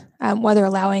conversation, weather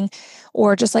allowing,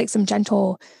 or just some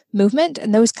gentle movement.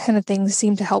 And those kind of things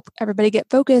seem to help everybody get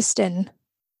focused and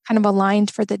kind of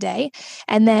aligned for the day.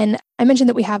 And then I mentioned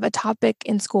that we have a topic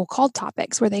in school called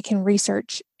Topics, where they can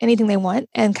research anything they want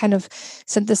and kind of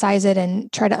synthesize it and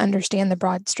try to understand the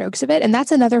broad strokes of it. And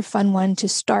that's another fun one to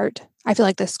start, I feel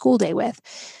like, the school day with,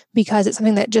 because it's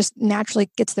something that just naturally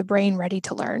gets the brain ready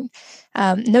to learn.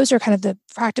 And those are kind of the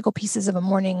practical pieces of a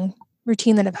morning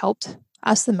routine that have helped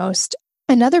us the most.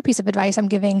 Another piece of advice I'm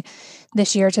giving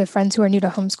this year to friends who are new to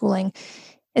homeschooling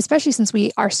especially since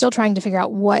we are still trying to figure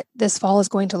out what this fall is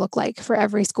going to look like for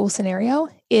every school scenario,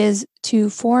 is to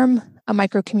form a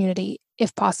micro community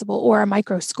if possible, or a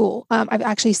micro school. I've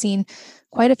actually seen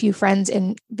quite a few friends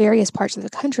in various parts of the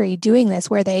country doing this,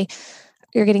 where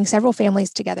you're getting several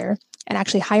families together and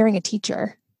actually hiring a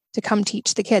teacher to come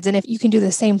teach the kids. And if you can do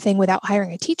the same thing without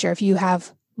hiring a teacher, if you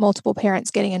have multiple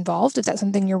parents getting involved, if that's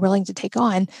something you're willing to take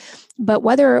on. But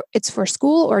whether it's for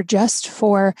school or just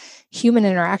for human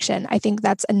interaction, I think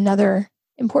that's another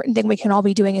important thing we can all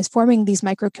be doing, is forming these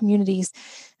micro communities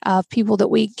of people that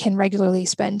we can regularly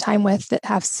spend time with that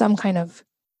have some kind of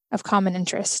common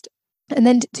interest. And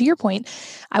then to your point,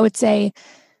 I would say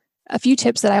a few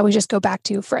tips that I always just go back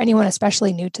to for anyone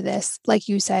especially new to this, like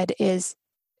you said, is,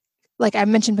 like I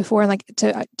mentioned before, and like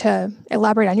to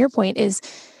elaborate on your point, is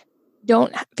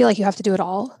don't feel like you have to do it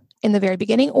all in the very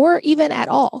beginning or even at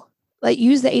all. Like,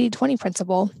 use the 80-20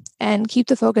 principle and keep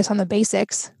the focus on the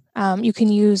basics. You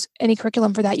can use any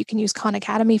curriculum for that. You can use Khan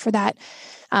Academy for that.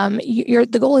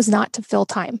 The goal is not to fill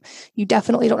time. You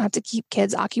definitely don't have to keep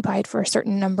kids occupied for a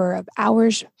certain number of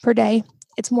hours per day.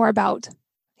 It's more about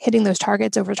hitting those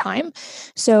targets over time.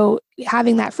 So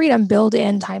having that freedom, build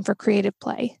in time for creative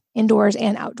play, indoors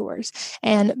and outdoors,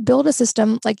 and build a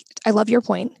system. Like, I love your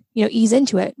point, ease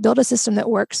into it, build a system that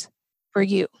works for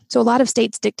you. So a lot of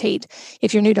states dictate,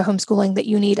 if you're new to homeschooling, that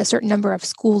you need a certain number of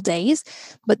school days,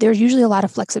 but there's usually a lot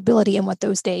of flexibility in what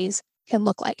those days can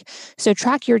look like. So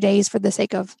track your days for the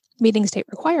sake of meeting state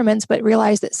requirements, but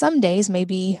realize that some days may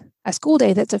be a school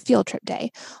day that's a field trip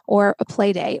day, or a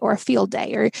play day, or a field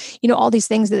day, or, all these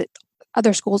things that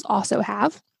other schools also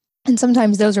have. And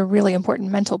sometimes those are really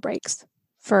important mental breaks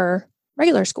for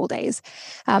regular school days.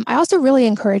 I also really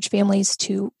encourage families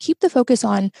to keep the focus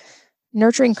on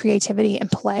nurturing creativity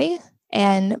and play,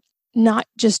 and not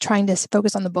just trying to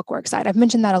focus on the bookwork side. I've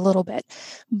mentioned that a little bit,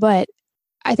 but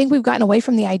I think we've gotten away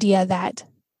from the idea that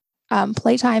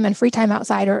playtime and free time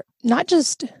outside are not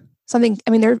just something,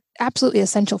 they're absolutely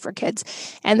essential for kids.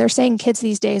 And they're saying kids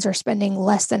these days are spending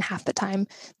less than half the time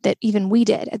that even we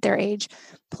did at their age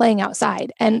playing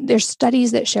outside. And there's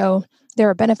studies that show there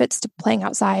are benefits to playing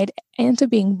outside and to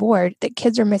being bored that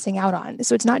kids are missing out on.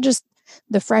 So it's not just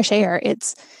the fresh air.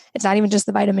 It's not even just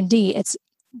the vitamin D. It's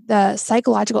the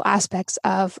psychological aspects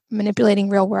of manipulating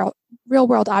real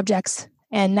world objects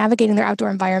and navigating their outdoor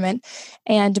environment,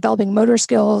 and developing motor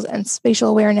skills and spatial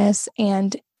awareness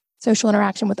and social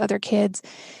interaction with other kids.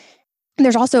 And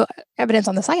there's also evidence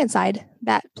on the science side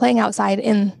that playing outside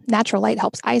in natural light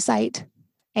helps eyesight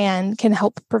and can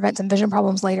help prevent some vision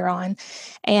problems later on.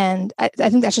 And I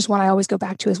think that's just one I always go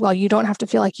back to as well. You don't have to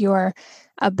feel like you're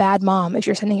a bad mom if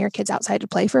you're sending your kids outside to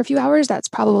play for a few hours. That's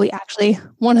probably actually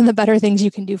one of the better things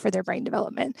you can do for their brain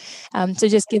development. So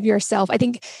just give yourself, I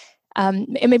think, and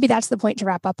maybe that's the point to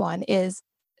wrap up on, is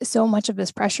so much of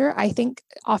this pressure, I think,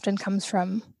 often comes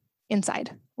from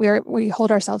inside. We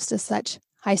hold ourselves to such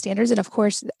high standards. And of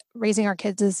course, raising our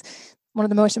kids is one of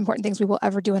the most important things we will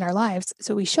ever do in our lives.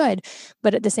 So we should.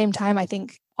 But at the same time, I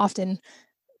think often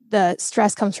the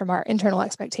stress comes from our internal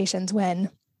expectations, when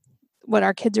what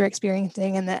our kids are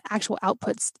experiencing and the actual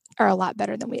outputs are a lot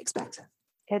better than we expect.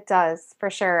 It does, for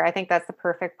sure. I think that's the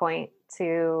perfect point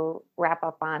to wrap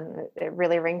up on. It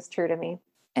really rings true to me.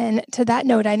 And to that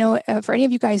note, I know for any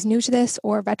of you guys new to this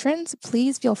or veterans,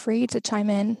 please feel free to chime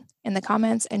in the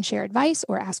comments and share advice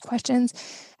or ask questions.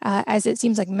 As it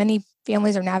seems like many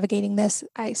families are navigating this,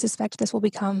 I suspect this will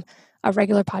become a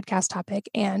regular podcast topic,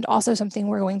 and also something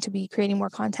we're going to be creating more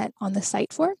content on the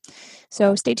site for.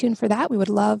 So stay tuned for that. We would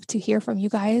love to hear from you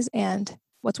guys and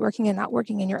what's working and not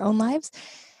working in your own lives.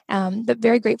 But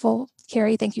very grateful,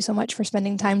 Carrie. Thank you so much for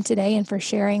spending time today and for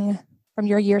sharing from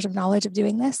your years of knowledge of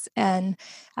doing this. And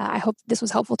I hope this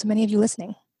was helpful to many of you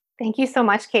listening. Thank you so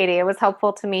much, Katie. It was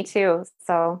helpful to me too.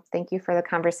 So thank you for the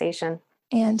conversation.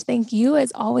 And thank you,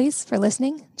 as always, for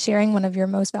listening, sharing one of your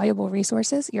most valuable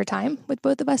resources, your time, with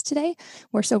both of us today.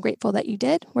 We're so grateful that you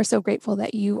did. We're so grateful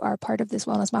that you are part of this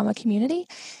Wellness Mama community.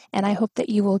 And I hope that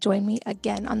you will join me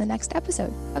again on the next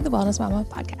episode of the Wellness Mama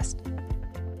podcast.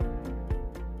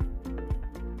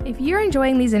 If you're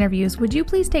enjoying these interviews, would you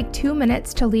please take 2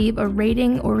 minutes to leave a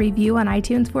rating or review on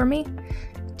iTunes for me?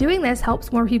 Doing this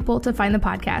helps more people to find the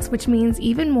podcast, which means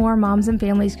even more moms and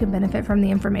families can benefit from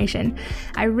the information.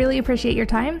 I really appreciate your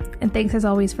time, and thanks as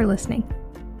always for listening.